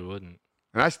 We wouldn't.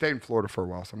 And I stayed in Florida for a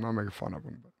while, so I'm not making fun of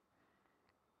them. But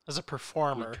As a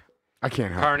performer. I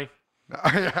can't help Carney.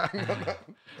 it.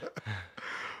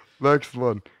 Next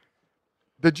one.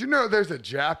 Did you know there's not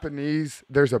Japanese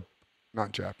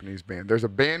band. There's a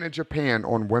ban in Japan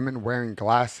on women wearing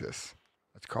glasses.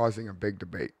 That's causing a big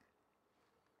debate.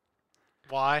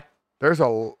 Why?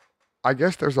 I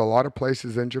guess there's a lot of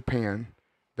places in Japan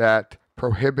that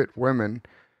prohibit women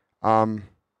from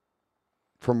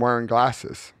wearing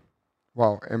glasses.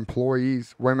 Well,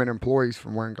 women employees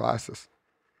from wearing glasses.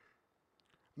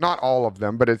 Not all of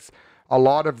them, but a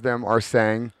lot of them are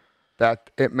saying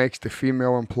that it makes the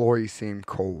female employee seem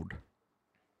cold.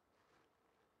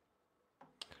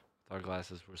 Thought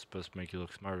glasses were supposed to make you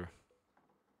look smarter.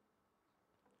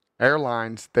 The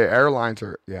airlines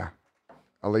are, yeah,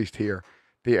 at least here.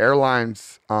 The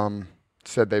airlines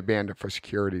said they banned it for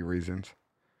security reasons.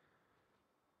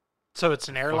 So it's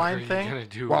an What are airline you thing? gonna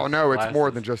do Well, with no, it's more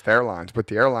glasses? than just airlines, but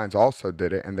the airlines also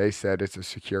did it, and they said it's a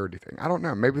security thing. I don't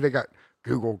know. Maybe they got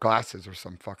Google Glasses or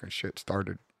some fucking shit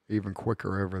started even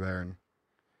quicker over there,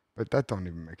 but that don't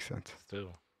even make sense.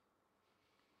 Still.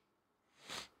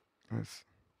 That's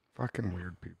fucking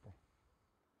weird people.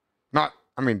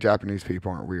 I mean, Japanese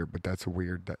people aren't weird, but that's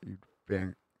weird that you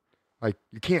being like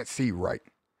you can't see right.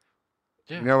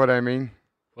 Yeah. You know what I mean?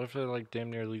 What if they're like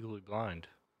damn near legally blind?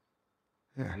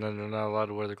 Yeah. And then they're not allowed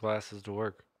to wear the glasses to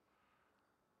work.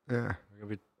 Yeah. They're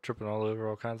gonna be tripping all over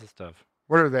all kinds of stuff.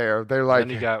 What are they? Are they like?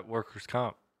 Then you got workers'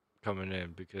 comp coming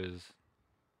in because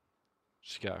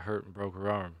she got hurt and broke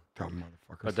her arm. Dumb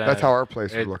motherfuckers. But That's then how our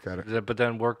place would look at it. But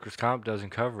then workers' comp doesn't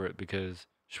cover it because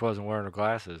she wasn't wearing her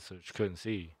glasses, so she couldn't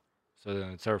see. So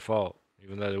then it's her fault,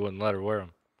 even though they wouldn't let her wear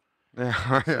them. Yeah.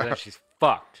 So Yeah. then she's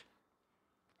fucked.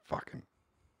 Fucking.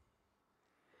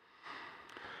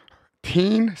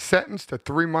 Teen sentenced to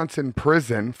 3 months in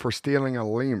prison for stealing a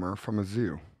lemur from a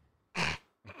zoo.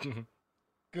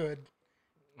 Good.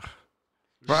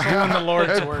 Just doing the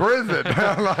Lord's in work. prison.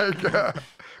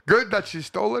 Good that she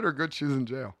stole it or good she's in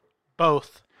jail?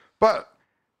 Both. But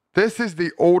this is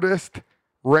the oldest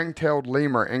ring-tailed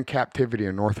lemur in captivity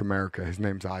in North America. His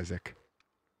name's Isaac.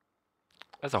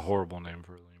 That's a horrible name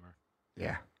for a lemur.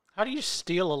 Yeah. How do you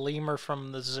steal a lemur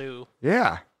from the zoo?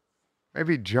 Yeah.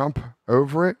 Maybe jump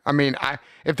over it. I mean,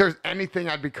 if there's anything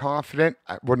I'd be confident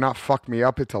would not fuck me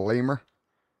up, it's a lemur.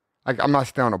 Like I'm not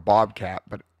stealing a bobcat,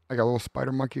 but like a little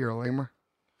spider monkey or a lemur.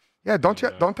 Yeah,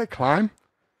 don't they climb?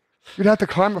 You'd have to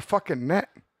climb a fucking net.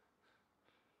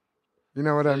 You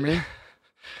know what I mean?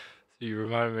 So you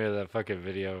reminded me of that fucking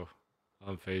video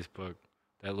on Facebook.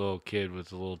 That little kid with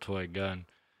the little toy gun.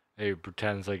 He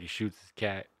pretends like he shoots his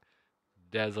cat.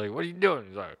 Dad's like, "What are you doing?"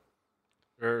 He's like,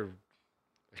 I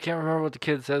can't remember what the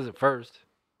kid says at first.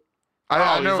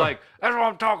 I know. He's like, "That's what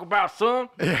I'm talking about, son."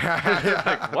 Yeah.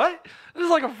 Like, what? This is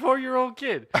like a 4-year-old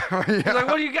kid. Yeah. He's like,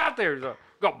 "What do you got there?" He's like,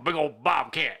 "Got a big old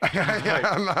bobcat."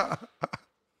 Yeah,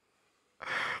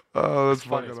 oh, that's It's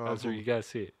funny, fucking Spencer. awesome. You gotta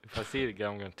see it. If I see it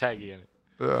again, I'm gonna tag you in it.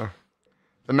 Yeah.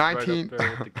 The Right 19. up there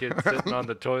with the kid sitting on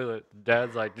the toilet.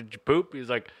 Dad's like, "Did you poop?" He's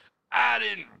like, "I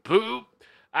didn't poop.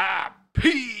 I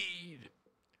peed."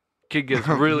 Kid gets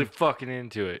really fucking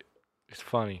into it. It's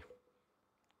funny.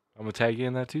 I'm gonna tag you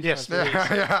in that too. Yes,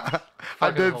 Spencer. Yeah.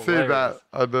 I Fucking did see that. hilarious.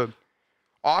 I did.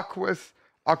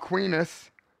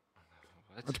 Aquinas.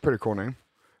 What? That's a pretty cool name.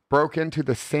 Broke into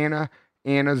the Santa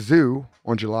Ana Zoo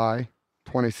on July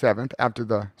 27th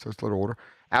so it's a little older.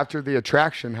 After the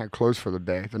attraction had closed for the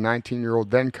day, the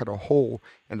 19-year-old then cut a hole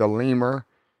in the lemur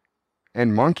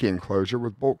and monkey enclosure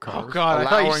with bolt cutters. Oh God!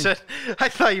 I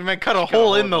thought you meant cut a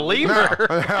hole in the lemur.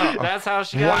 That's how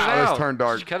she got it Wow, out. this turned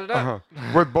dark. She cut it out.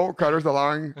 With bolt cutters,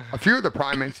 allowing a few of the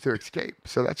primates to escape.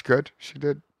 So that's good. She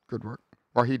did good work.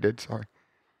 Or he did, sorry.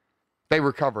 They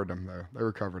recovered him, though. They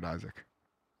recovered Isaac.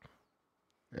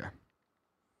 Yeah.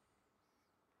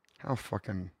 How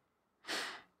fucking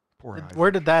poor Isaac.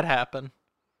 Where did that happen?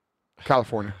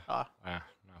 California. No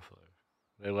clue.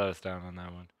 They let us down on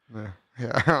that one. Yeah.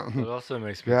 Yeah. It also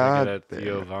makes me God think of that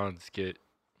Theo damn it. Von skit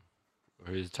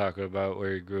where he's talking about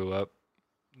where he grew up.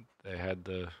 They had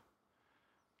the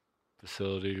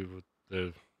facility with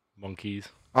the monkeys.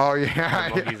 Oh, The yeah.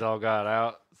 monkeys all got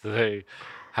out, so they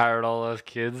hired all us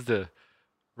kids to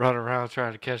run around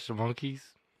trying to catch the monkeys.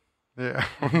 Yeah.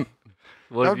 What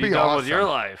have That'd you be done with your awesome.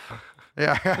 life?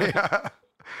 Yeah. Yeah.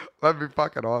 That'd be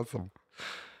fucking awesome.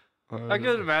 I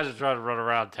couldn't imagine trying to run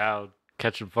around town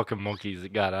catching fucking monkeys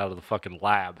that got out of the fucking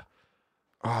lab.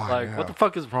 Oh, Like, yeah. what the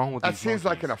fuck is wrong with That these seems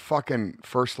like monkeys? a fucking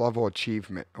first level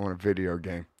achievement on a video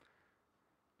game.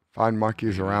 Find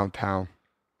monkeys around town.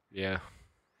 Yeah.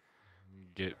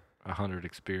 Get 100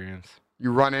 experience.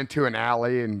 You run into an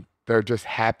alley and they just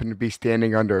happen to be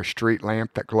standing under a street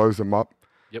lamp that glows them up.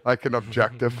 Yep. Like an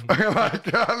objective. Like,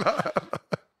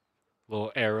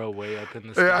 Little arrow way up in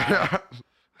the sky. yeah.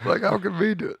 Like how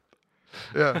convenient.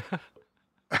 Yeah.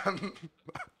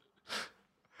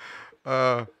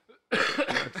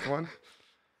 Next one.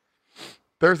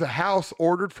 There's a house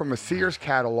ordered from a Sears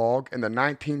catalog in the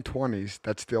 1920s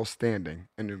that's still standing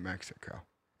in New Mexico.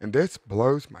 And this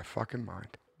blows my fucking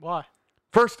mind. Why?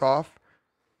 First off,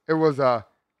 it was a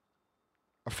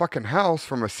fucking house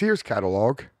from a Sears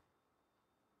catalog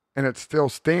and it's still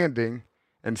standing.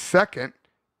 And second,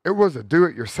 it was a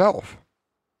do-it-yourself,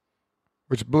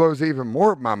 which blows even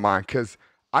more of my mind because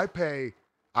I pay,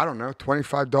 I don't know,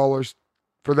 $25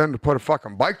 for them to put a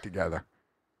fucking bike together.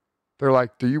 They're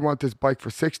like, do you want this bike for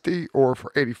 60 or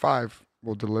for 85?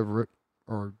 We'll deliver it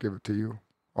or give it to you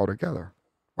all together.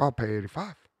 Well, I'll pay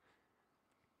 85.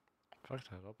 Fuck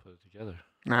that, I'll put it together.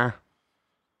 Nah.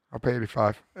 I'll pay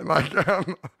 85. And like,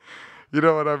 you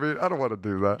know what I mean? I don't want to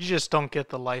do that. You just don't get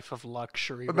the life of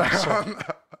luxury, Russell.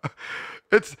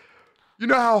 It's, you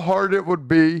know how hard it would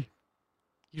be.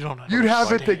 You don't You'd have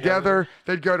it understand. together.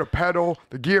 They'd go to pedal.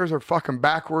 The gears are fucking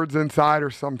backwards inside or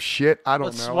some shit. I don't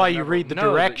That's know. why you read the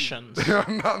directions.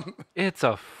 It's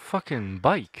a fucking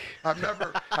bike. I've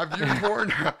never. Have you torn?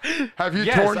 Have you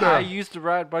Yes, torn the? I used to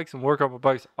ride bikes and work on my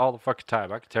bikes all the fucking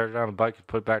time. I could tear down a bike and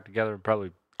put it back together in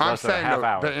probably I'm less than a saying half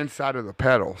hour. the inside of the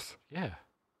pedals. Yeah.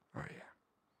 Oh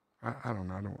yeah. I don't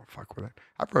know. I don't want to fuck with it.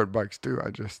 I've rode bikes too. I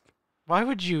just. Why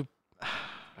would you?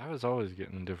 I was always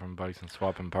getting different bikes and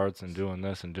swapping parts and doing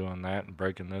this and doing that and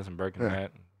breaking this and breaking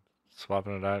that and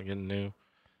swapping it out and getting new.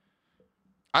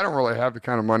 I don't really have the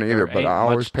kind of money either, There but ain't I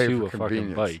always much pay to for a fucking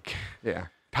convenience. bike. Yeah,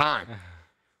 time.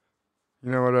 You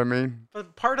know what I mean?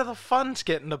 But part of the fun's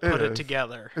getting to put it is.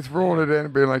 together. It's rolling it in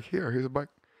and being like, here's a bike.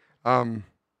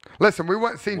 Listen, we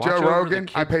went and seen Watch Joe over the Rogan.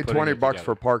 I kids paid putting $20 it for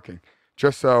together. parking,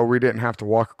 just so we didn't have to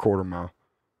walk a quarter mile.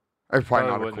 Probably Probably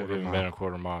not a wouldn't have quarter even mile. been a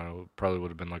quarter mile. It probably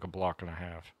would have been like a block and a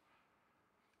half.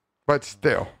 But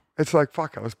still, it's like,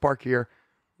 fuck it, let's park here.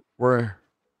 I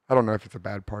don't know if it's a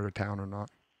bad part of town or not.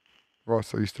 We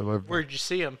also used to live there. Where'd you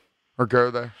see him? Or go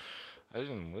there. I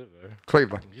didn't live there.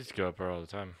 Cleveland. I used to go up there all the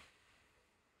time.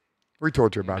 We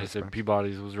told you about They it. said Spence.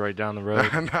 Peabody's was right down the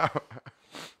road. No.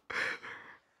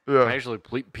 Yeah. Actually,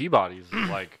 Peabody's is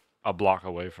like a block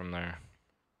away from there.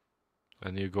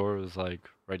 And the Agora was like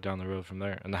right down the road from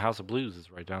there. And the House of Blues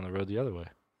is right down the road the other way.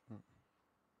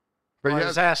 But Well, I yeah,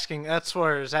 was asking. That's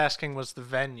what I was asking. Was the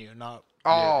venue not?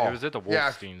 oh, Yeah, it was at the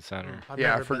yeah, Wolfstein Center. I've yeah, I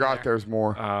never been forgot there. there's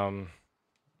more.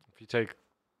 If you take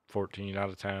 14 out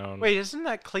of town. Wait, isn't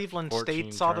that Cleveland 14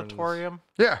 State's turns. auditorium?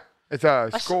 Yeah, it's a I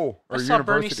s- school I or saw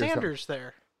Bernie university or something. Sanders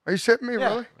there. Are you shitting me, Yeah.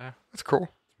 really? Yeah. That's cool.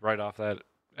 Right off that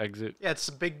exit. Yeah, it's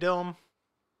a big dome.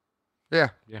 Yeah.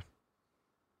 Yeah.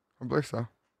 I believe so.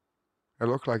 It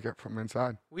looked like it from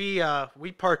inside. We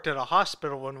parked at a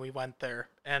hospital when we went there,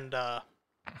 and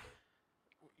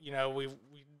we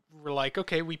were like,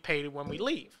 okay, we paid it when we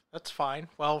leave. That's fine.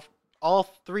 Well, all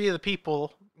three of the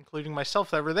people, including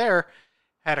myself that were there,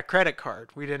 had a credit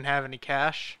card. We didn't have any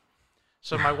cash,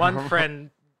 so my one friend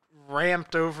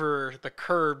ramped over the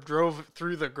curb, drove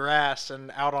through the grass, and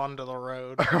out onto the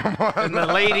road. And the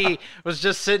lady was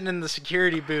just sitting in the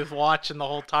security booth watching the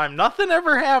whole time. Nothing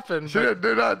ever happened. She but- didn't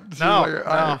do that. She's No, like,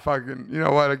 I no. ain't fucking, you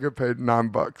know what? I get paid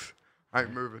 $9. I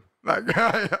ain't moving. Like,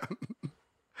 I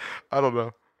don't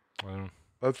know. Well,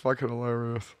 That's fucking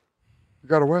hilarious. You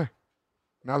got away.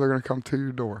 Now they're going to come to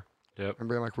your door yep. and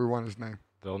be like, we want his name.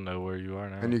 They'll know where you are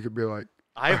now. And you could be like,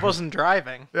 I wasn't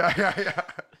driving. yeah.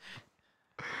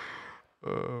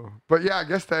 But yeah, I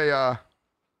guess the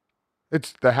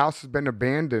house has been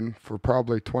abandoned for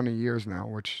probably 20 years now,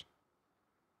 which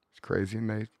is crazy.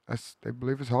 And they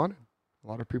believe it's haunted. A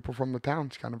lot of people from the town,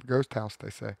 it's kind of a ghost house, they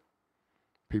say.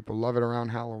 People love it around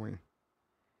Halloween.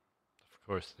 Of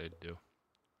course they do.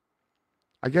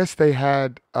 I guess they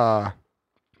had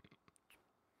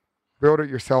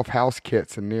build-it-yourself house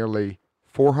kits in nearly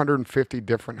 450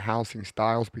 different housing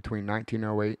styles between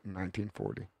 1908 and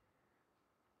 1940.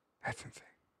 That's insane.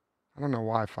 I don't know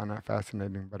why I find that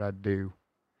fascinating, but I do.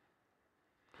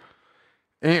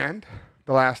 And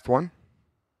the last one,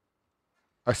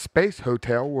 a space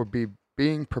hotel will be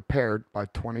being prepared by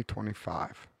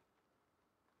 2025.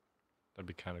 That'd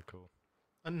be kind of cool.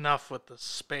 Enough with the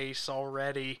space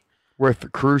already.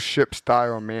 With cruise ship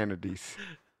style amenities.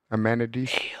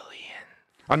 Amenities? Alien.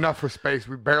 Enough with space.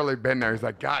 We've barely been there. He's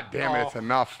like, God damn it, it's Oh.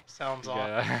 enough. Sounds awful.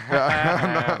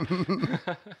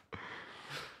 Yeah.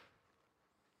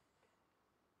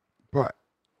 But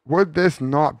would this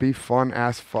not be fun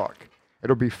as fuck?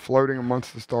 It'll be floating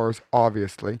amongst the stars,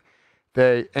 obviously.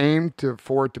 They aim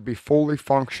for it to be fully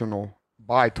functional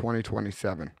by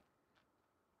 2027.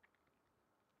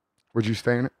 Would you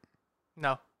stay in it?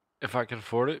 No. If I could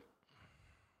afford it,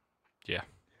 yeah.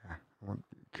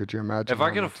 Could you imagine? If I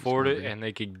how could much it's afford gonna it be? and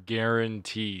they could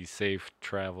guarantee safe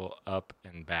travel up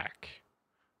and back,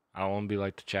 I don't want to be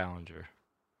like the Challenger.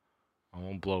 I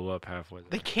won't blow up halfway They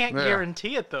there. can't Yeah.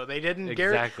 guarantee it though. They didn't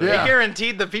Exactly. Yeah. They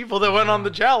guaranteed the people that went on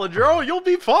the Challenger, oh, you'll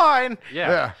be fine.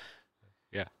 Yeah.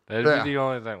 That'd Yeah. be the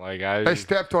only thing. Like They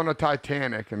stepped on a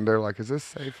Titanic and they're like, "Is this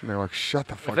safe?" And they're like, "Shut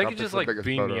the fuck if they up!" could This just is the like biggest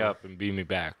beam boat me ever." up and beam me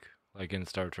back, like in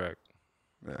Star Trek,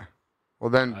 Yeah. Well,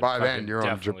 then I'd by then fucking you're on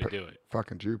definitely do it.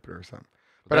 fucking Jupiter or something.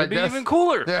 But that'd be even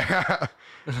cooler. Yeah.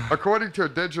 According to a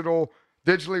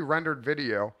digitally rendered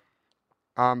video,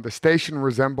 the station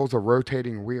resembles a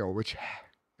rotating wheel, which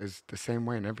is the same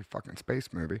way in every fucking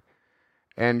space movie,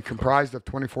 and comprised of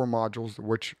 24 modules,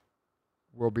 which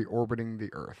will be orbiting the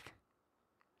Earth.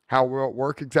 How will it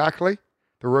work exactly?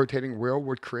 The rotating wheel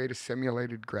would create a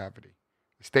simulated gravity.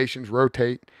 The stations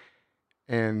rotate,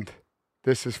 and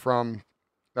this is from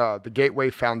the Gateway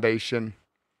Foundation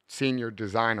senior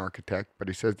design architect, but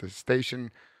he says the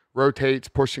station rotates,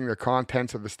 pushing the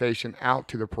contents of the station out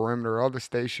to the perimeter of the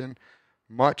station,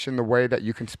 much in the way that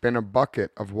you can spin a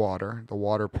bucket of water. The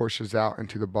water pushes out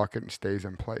into the bucket and stays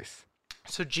in place.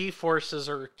 So G-forces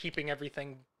are keeping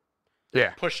everything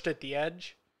Yeah. pushed at the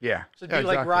edge? Yeah. So it'd be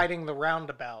like riding the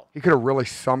roundabout. He could have really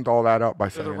summed all that up by Or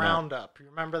saying the that. roundup. You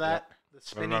remember that? The I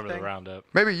spinny remember thing? the roundup.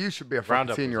 Maybe you should be a fucking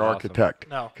Roundup was senior awesome. architect.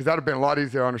 No. Because that would have been a lot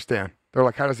easier to understand. They're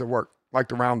like, how does it work? Like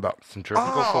the roundup.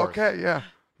 Centrifugal force. Okay, yeah.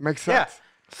 Makes Yeah. sense.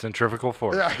 Centrifugal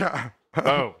force. Yeah.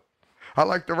 Oh. I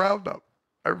like the roundup.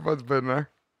 Everyone's been there.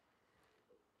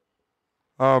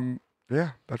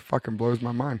 Yeah, that fucking blows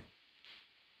my mind.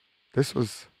 This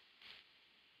was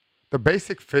the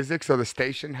basic physics of the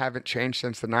station haven't changed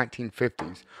since the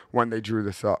 1950s when they drew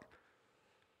this up.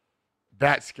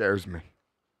 That scares me.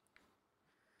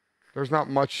 There's not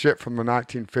much shit from the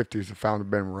 1950s that found to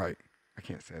been right. I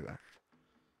can't say that.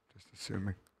 Just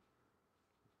assuming.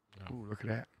 No. Ooh, look at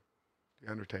that.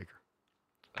 The Undertaker.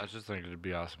 I just think it'd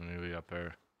be awesome to be up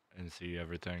there and see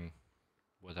everything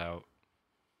without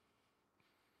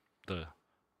the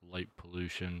light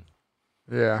pollution.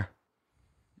 Yeah.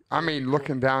 I mean,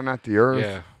 looking down at the earth,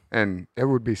 Yeah. and it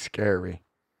would be scary.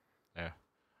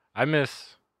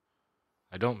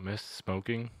 I don't miss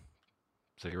smoking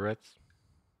cigarettes,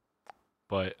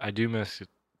 but I do miss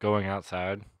going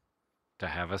outside to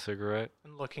have a cigarette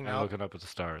And looking and up. looking up at the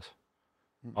stars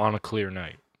on a clear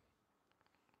night.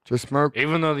 Just smoke.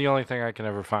 Even though the only thing I can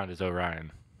ever find is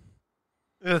Orion.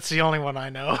 That's the only one I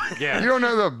know. Yeah. You don't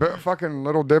know the fucking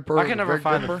Little Dipper? I or can the never Big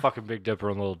find Dipper? the fucking Big Dipper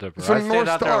and Little Dipper. It's a I stand North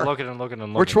out Star. there looking and looking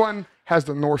and looking. Which one has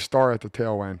the North Star at the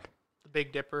tail end? The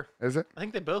Big Dipper. Is it? I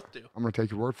think they both do. I'm going to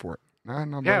take your word for it. No, Yeah,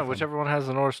 both of them. whichever one has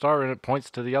the North Star and it points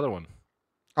to the other one.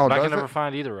 Oh, But I does can never it?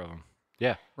 find either of them.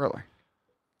 Really?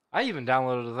 I even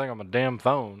downloaded the thing on my damn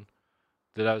phone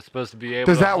that I was supposed to be able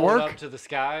Does to that hold work? up to the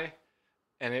sky,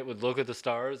 and it would look at the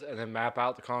stars and then map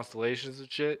out the constellations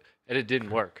and shit, and it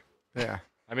didn't work. Yeah.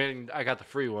 I mean, I got the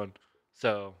free one,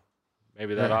 so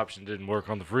maybe that Yeah. option didn't work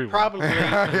on the free one. Probably.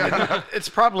 Yeah. It's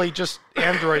probably just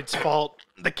Android's fault.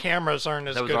 The cameras aren't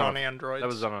as That was good on on a- Androids. That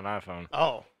was on an iPhone.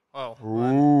 Oh.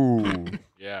 Ooh.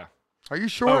 Yeah. Are you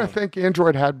sure? I Boom. think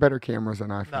Android had better cameras than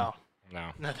iPhone. No.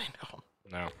 No. No, they don't.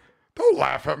 No. Don't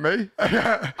laugh at me.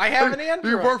 I have an Do you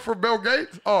Android. work for Bill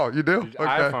Gates? Oh, you do? Dude, Okay.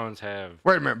 iPhones have.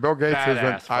 Wait a minute. Bill Gates isn't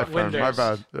Badass fucking iPhone. My Windows.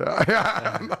 bad.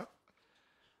 Yeah.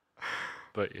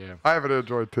 But yeah. I have an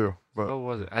Android too. But What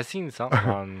was it? I seen something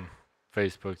on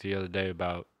Facebook the other day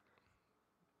about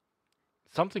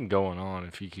something going on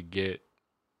if you could get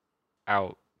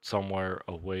out somewhere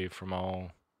away from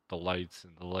all the lights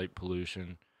and the light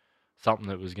pollution. Something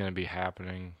that was going to be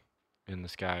happening in the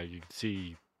sky. You could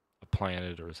see a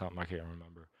planet or something. I can't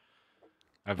remember.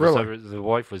 Really? The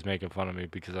wife was making fun of me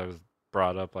because I was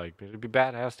brought up like it'd be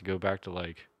badass to go back to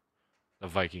like the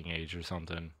Viking Age or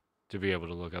something to be able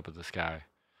to look up at the sky.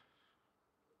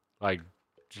 Like,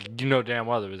 you know damn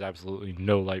well there was absolutely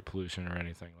no light pollution or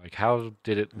anything. Like, how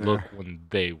did it look when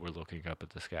they were looking up at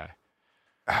the sky?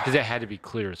 Because it had to be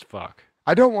clear as fuck.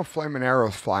 I don't want flaming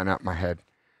arrows flying out my head.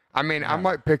 I mean, I No.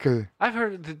 might pick a. I've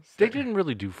heard that they didn't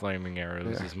really do flaming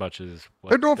arrows Yeah. as much as what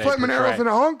They're doing they flaming arrows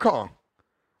portray. in Hong Kong.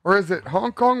 Or is it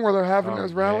Hong Kong where they're having Oh,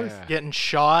 those rallies? yeah. Getting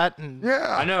shot and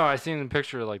Yeah. I know. I seen the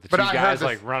picture of like the But two I heard guys this-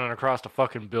 like running across the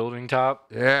fucking building top.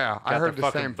 Yeah, I Got heard the the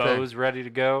fucking same thing. bows ready to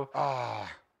go.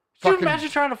 Ah, Can you fucking imagine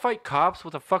trying to fight cops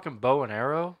with a fucking bow and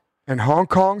arrow? in Hong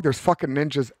Kong, there's fucking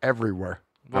ninjas everywhere.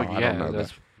 Well, No, I yeah, don't know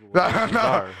that's that. what Asians No,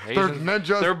 are. they're Asians-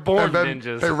 ninjas. They're born and then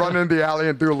ninjas. They run in the alley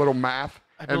and do a little math.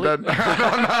 I And believe, then,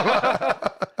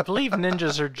 I believe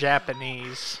ninjas are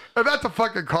Japanese. and that's a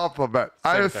fucking compliment.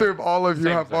 I Same assume thing. all of you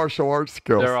Same have thing. martial arts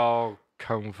skills. They're all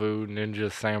kung fu,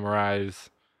 ninjas, samurais.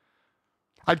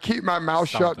 I'd keep my mouth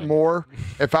shut Something. more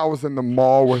if I was in the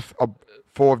mall with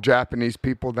full of Japanese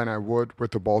people than I would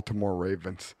with the Baltimore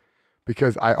Ravens,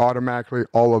 because I automatically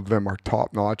all of them are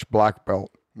top-notch black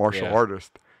belt martial Yeah.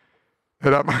 artists.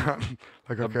 And I'm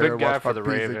like, A okay, big guy watch for my the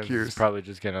P's and Ravens is Q's. probably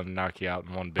just gonna knock you out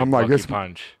in one big I'm like, lucky it's-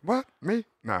 punch. What? Me?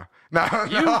 No. No.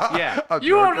 You, no. yeah, I'm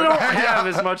you joking. don't have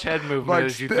Yeah. as much head movement Like,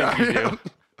 as you think you do.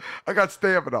 I got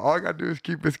stamina. All I got to do is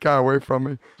keep this guy away from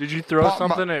me. Did you throw Pop my-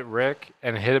 something at Rick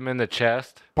and hit him in the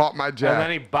chest? Pop my And then jab.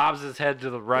 he bobs his head to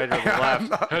the right or the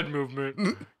left. Head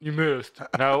movement. You missed.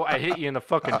 No, I hit you in the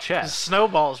fucking chest.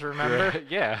 Snowballs, remember?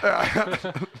 Yeah.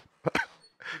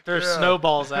 There's Yeah.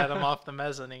 snowballs at him off the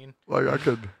mezzanine. Like I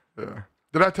could, yeah.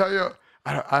 Did I tell you?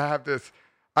 I have this.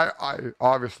 I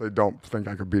obviously don't think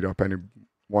I could beat up anyone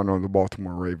one on the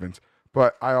Baltimore Ravens.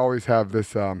 But I always have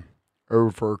this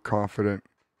overconfident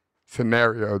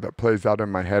scenario that plays out in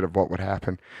my head of what would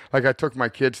happen. Like I took my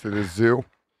kids to the zoo,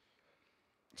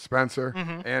 Spencer,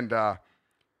 and I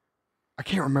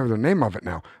can't remember the name of it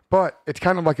now. But it's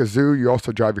kind of like a zoo. You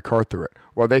also drive your car through it.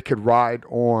 Well, they could ride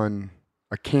on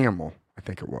a camel, I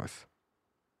think it was.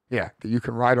 Yeah, that you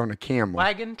can ride on a camel.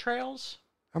 Wagon trails?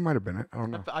 That might have been it. I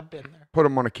don't know. I've been there. Put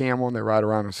them on a camel and they ride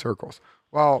around in circles.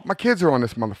 Well, my kids are on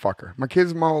this motherfucker. My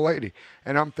kids and my old lady.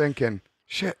 And I'm thinking,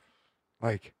 shit,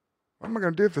 like, what am I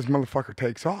going to do if this motherfucker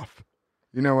takes off?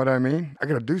 You know what I mean? I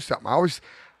got to do something.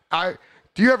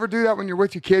 Do you ever do that when you're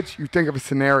with your kids? You think of a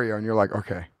scenario and you're like,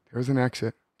 okay, there's an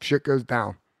exit. Shit goes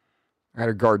down. I got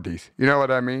to guard these. You know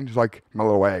what I mean? It's like my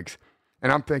little eggs.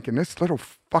 And I'm thinking, this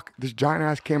giant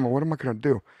ass camel, what am I going to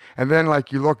do? And then,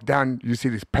 like, you look down, you see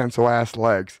these pencil ass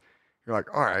legs. You're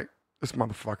like, all right, this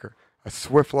motherfucker, a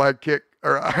swift leg kick,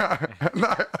 or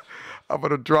I'm going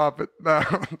to drop it. No.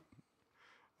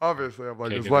 Obviously, I'm like,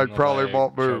 Kick his it leg in the probably leg,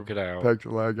 won't move. choke it out. Take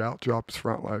the leg out, drop his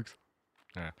front legs.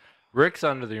 Yeah. Rick's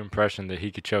under the impression that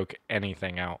he could choke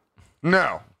anything out.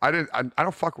 No, I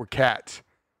don't fuck with cats.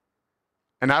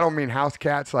 And I don't mean house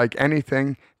cats, like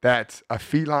anything that's a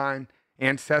feline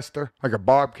ancestor, like a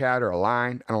bobcat or a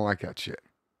lion. I don't like that shit.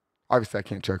 Obviously, I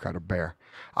can't choke out a bear.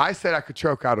 I said I could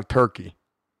choke out a turkey.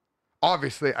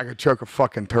 Obviously, I could choke a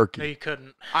fucking turkey. No, you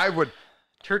couldn't. I would.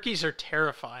 Turkeys are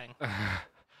terrifying.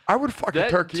 I would fuck a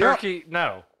turkey. Turkey,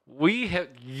 no.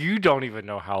 You don't even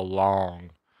know how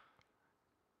long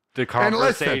the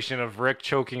conversation of Rick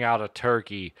choking out a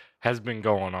turkey has been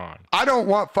going on. I don't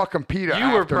want fucking PETA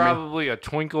You were after me. probably a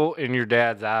twinkle in your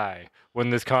dad's eye when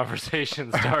this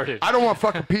conversation started. I don't want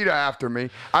fucking PETA after me.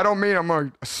 I don't mean I'm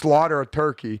going to slaughter a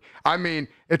turkey. I mean,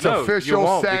 it's No, you official,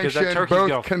 won't, because that sanctioned, turkey's both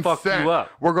gonna fuck consent. you up.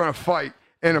 We're going to fight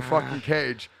in a fucking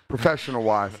cage,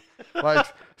 professional-wise. Like,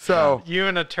 so, You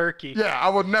and a turkey. yeah, I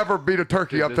would never beat a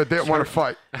turkey Dude, up that didn't want to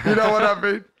fight. You know what I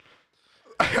mean?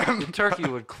 The turkey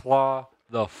would claw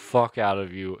the fuck out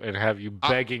of you and have you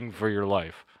begging for your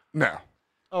life. No.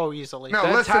 Oh, easily. No.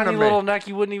 That listen to tiny me. little neck,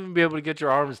 you wouldn't even be able to get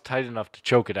your arms tight enough to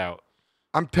choke it out.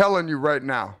 I'm telling you right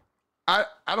now.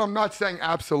 I'm not saying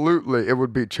absolutely it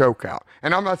would be choke out.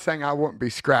 And I'm not saying I wouldn't be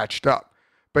scratched up.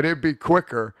 But it'd be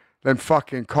quicker than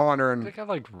fucking Connor and They got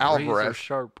like Alvarez. razor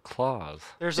sharp claws.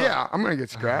 Yeah, I'm going to get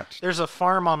scratched. There's a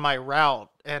farm on my route,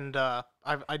 and that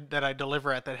I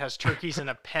deliver at that has turkeys in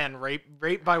a pen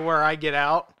right by where I get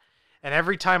out. And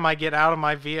every time I get out of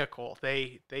my vehicle,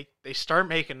 they start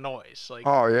making noise. Like,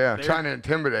 Oh, yeah, they're- trying to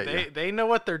intimidate you. they know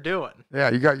what they're doing. Yeah,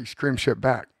 you got your scream shit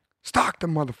back. Stock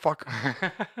them,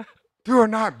 motherfucker. Do or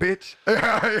not, bitch.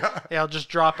 Yeah. Yeah, I'll just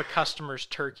drop a customer's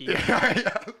turkey. Yeah.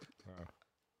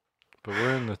 But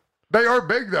we're in the They are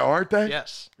big, though, aren't they?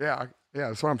 Yes. Yeah,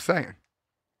 that's what I'm saying.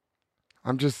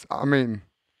 I mean,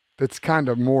 it's kind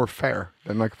of more fair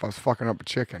than like if I was fucking up a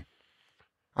chicken.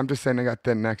 I'm just saying they got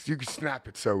thin necks. You can snap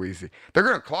it so easy. They're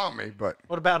going to claw me, but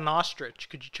What about an ostrich?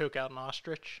 Could you choke out an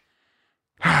ostrich?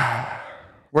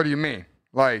 what do you mean?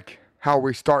 Like, how are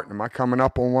we starting? Am I coming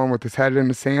up on one with his head in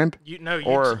the sand? You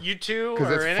two 'cause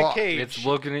it's are in a fucked. cage. it's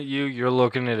looking at you, you're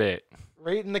looking at it.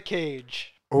 Right in the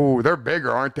cage. Oh, they're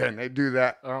bigger, aren't they? And they do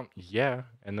that. Yeah,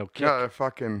 and they'll kick Yeah, they're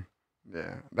fucking,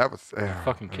 yeah, that was,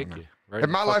 fucking kick you. Right If in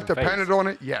the my life fucking face. depended on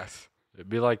it, yes. It'd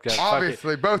be like that.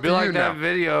 Obviously, both It'd be of like you that know.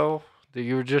 video that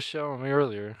you were just showing me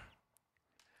earlier.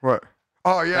 What?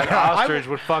 Oh, That yeah. ostrich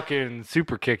would fucking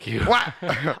super kick you. What?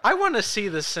 I want to see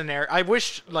the scenario. I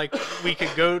wish like we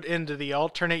could go into the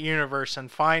alternate universe and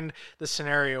find the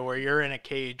scenario where you're in a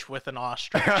cage with an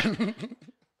ostrich.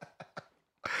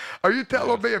 Are you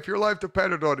telling me if your life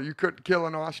depended on it, you couldn't kill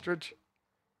an ostrich?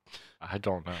 I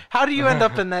don't know. How do you end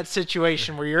up in that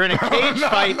situation where you're in a cage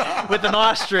fight with an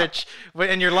ostrich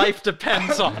and your life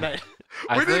depends on it?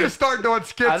 I We need to think- start doing I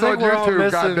skits think on we're all YouTube,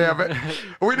 missing- goddammit.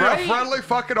 We need Right? a friendly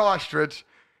fucking ostrich.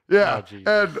 Yeah. Oh,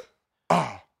 Jesus.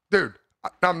 And, dude,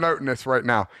 I'm noting this right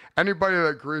now. Anybody that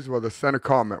agrees with us, send a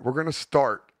comment. We're going to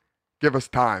start, give us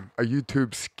time, a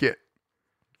YouTube skit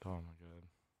Oh my god.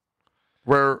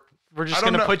 where We're I just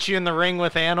don't going to know. put you in the ring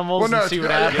with animals Well, no, and see what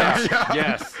it's- happens. yeah.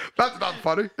 Yes. That's not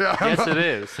funny. Yeah. Yes, it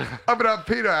is. I'm going to have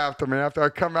PETA after me after I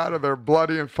come out of there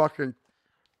bloody and fucking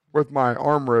with my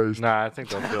arm raised. Nah, I think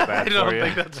they'll feel I bad don't for you.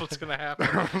 think that's what's going to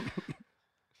happen.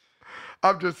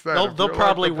 I'm just saying. if They'll your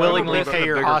probably life depended willingly on There's it- pay a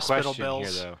your bigger hospital question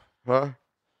bills. Here, Huh?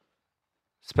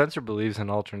 Spencer believes in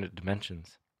alternate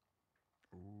dimensions.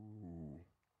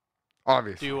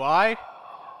 Obviously. Do I?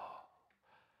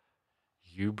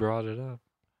 You brought it up.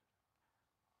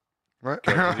 What?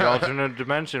 The alternate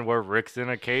dimension where Rick's in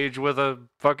a cage with a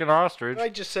fucking ostrich. I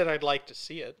just said I'd like to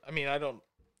see it. I mean, I don't.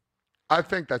 I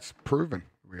think that's proven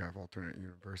we have alternate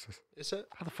universes. Is it?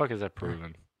 How the fuck is that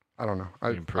proven? I don't know.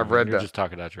 Being I've proven? read You're that. just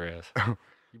talking out your ass. You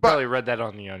But- probably read that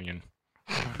on The Onion.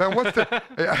 Then what's the?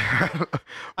 Yeah.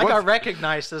 I What's- got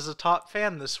recognized as a top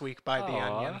fan this week by The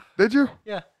Aw. Onion. Did you?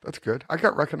 Yeah. That's good. I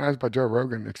got recognized by Joe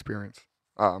Rogan Experience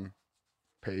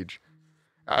page.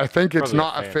 I think it's Probably a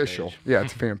not fan official. page. Yeah,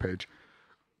 it's a fan page.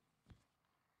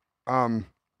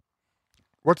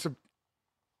 What's the?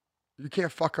 You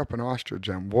can't fuck up an ostrich,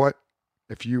 Jen. What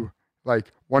if you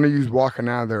like one of you's walking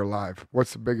out of there alive?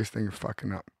 What's the biggest thing you're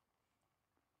fucking up?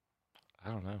 I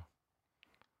don't know.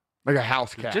 Like a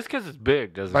house cat. Just because it's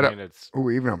big doesn't But, mean it's Ooh,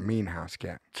 even a mean house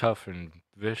cat. tough and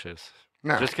vicious.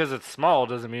 No. Just because it's small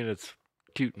doesn't mean it's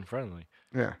cute and friendly.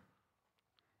 Yeah.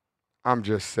 I'm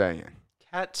just saying.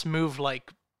 Cats move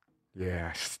like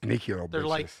Yeah, sneaky little They're bitches.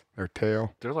 like- Their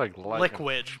tail. They're like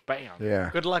liquid. Bam. Yeah.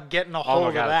 Good luck getting a Oh hold my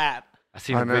of God. that. I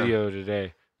seen I a know. video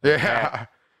today Yeah.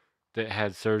 that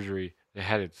had surgery. That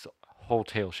had its whole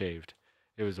tail shaved.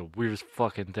 It was the weirdest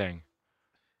fucking thing.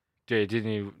 Dude, it didn't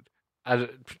even. I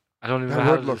don't even That know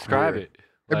how would to look describe weird. it.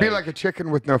 It'd be like a chicken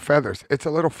with no feathers. It's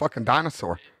a little fucking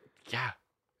dinosaur. Yeah,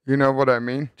 You know what I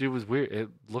mean? dude, it was weird. It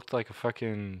looked like a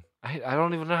fucking. I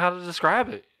don't even know how to describe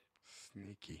it.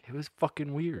 Sneaky. It was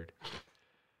fucking weird.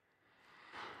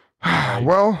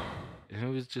 Well, And it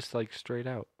was just like straight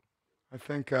out. I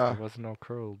think It wasn't all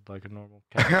curled like a normal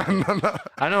cat.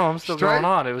 I know, I'm still Straight? going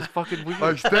on. It was fucking weird.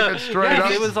 like sticking straight Yes,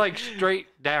 up. it was like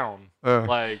straight down.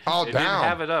 Like Oh, it down. didn't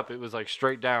have it up. It was like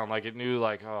straight down. Like it knew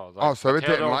like Oh, like, so the it tail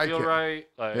didn't don't like feel it. right.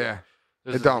 Like, Yeah.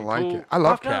 this It is don't like cool. it. I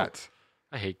love Fuck no. cats.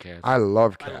 I hate cats. I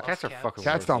love I cats. love Cats are cats. fucking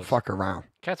Cats don't worthless. fuck around.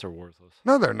 Cats are worthless.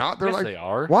 No, they're not. They're Yes, like, they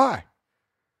are. why?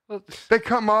 Well, They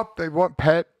come up, they want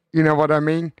pet. You know what I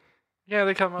mean? yeah,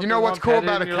 they come up. You they know what's want cool petting,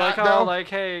 about a you're cat, like, though? Oh, like,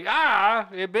 hey,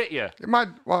 it bit you. It might,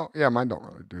 well, yeah, mine don't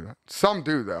really do that. Some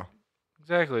do, though.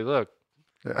 Exactly. Look,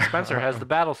 Yeah. Spencer has the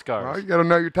battle Well, scars. you got to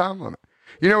know your time limit.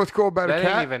 You know what's cool about That a ain't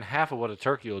cat? even half of what a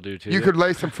turkey will do to you. You could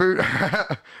lay some food.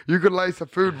 You could lay some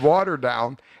food, water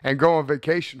down, and go on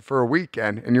vacation for a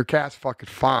weekend, and your cat's fucking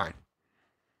fine.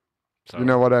 So, You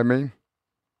know what I mean?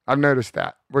 I've noticed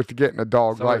that with getting a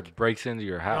dog. somebody Like, breaks into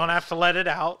your You house. don't have to let it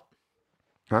out.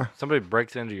 Somebody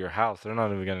breaks into your house, they're not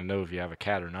even gonna know if you have a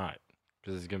cat or not,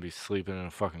 because it's gonna be sleeping in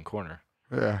a fucking corner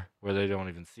yeah, where they don't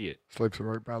even see it. sleeps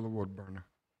right by the wood burner.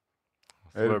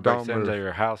 Hey, Somebody don't breaks into move.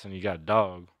 your house and you got a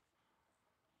dog,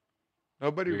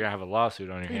 Nobody. you're gonna have a lawsuit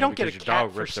on your You hand don't get a because your cat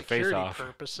dog for rips the face security off.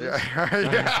 purposes. Yeah,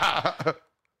 yeah.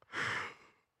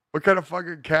 What kind of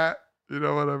fucking cat? You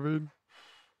know what I mean?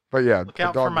 But yeah, Look the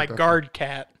out dog for would my definitely- guard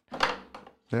cat.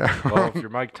 Yeah. Well, if you're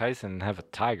Mike Tyson and have a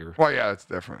tiger Well, yeah, it's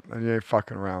different. And you ain't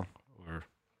fucking around. or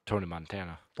Tony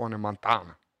Montana, Tony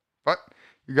Montana. But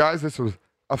you guys, this was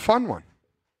a fun one.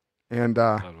 And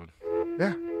that would.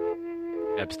 yeah,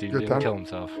 Epstein Good didn't time. kill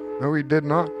himself. no, he did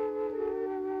not.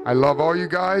 I love all you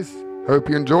guys. Hope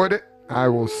you enjoyed it. I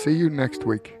will see you next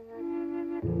week.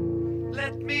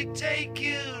 Let me take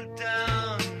you down.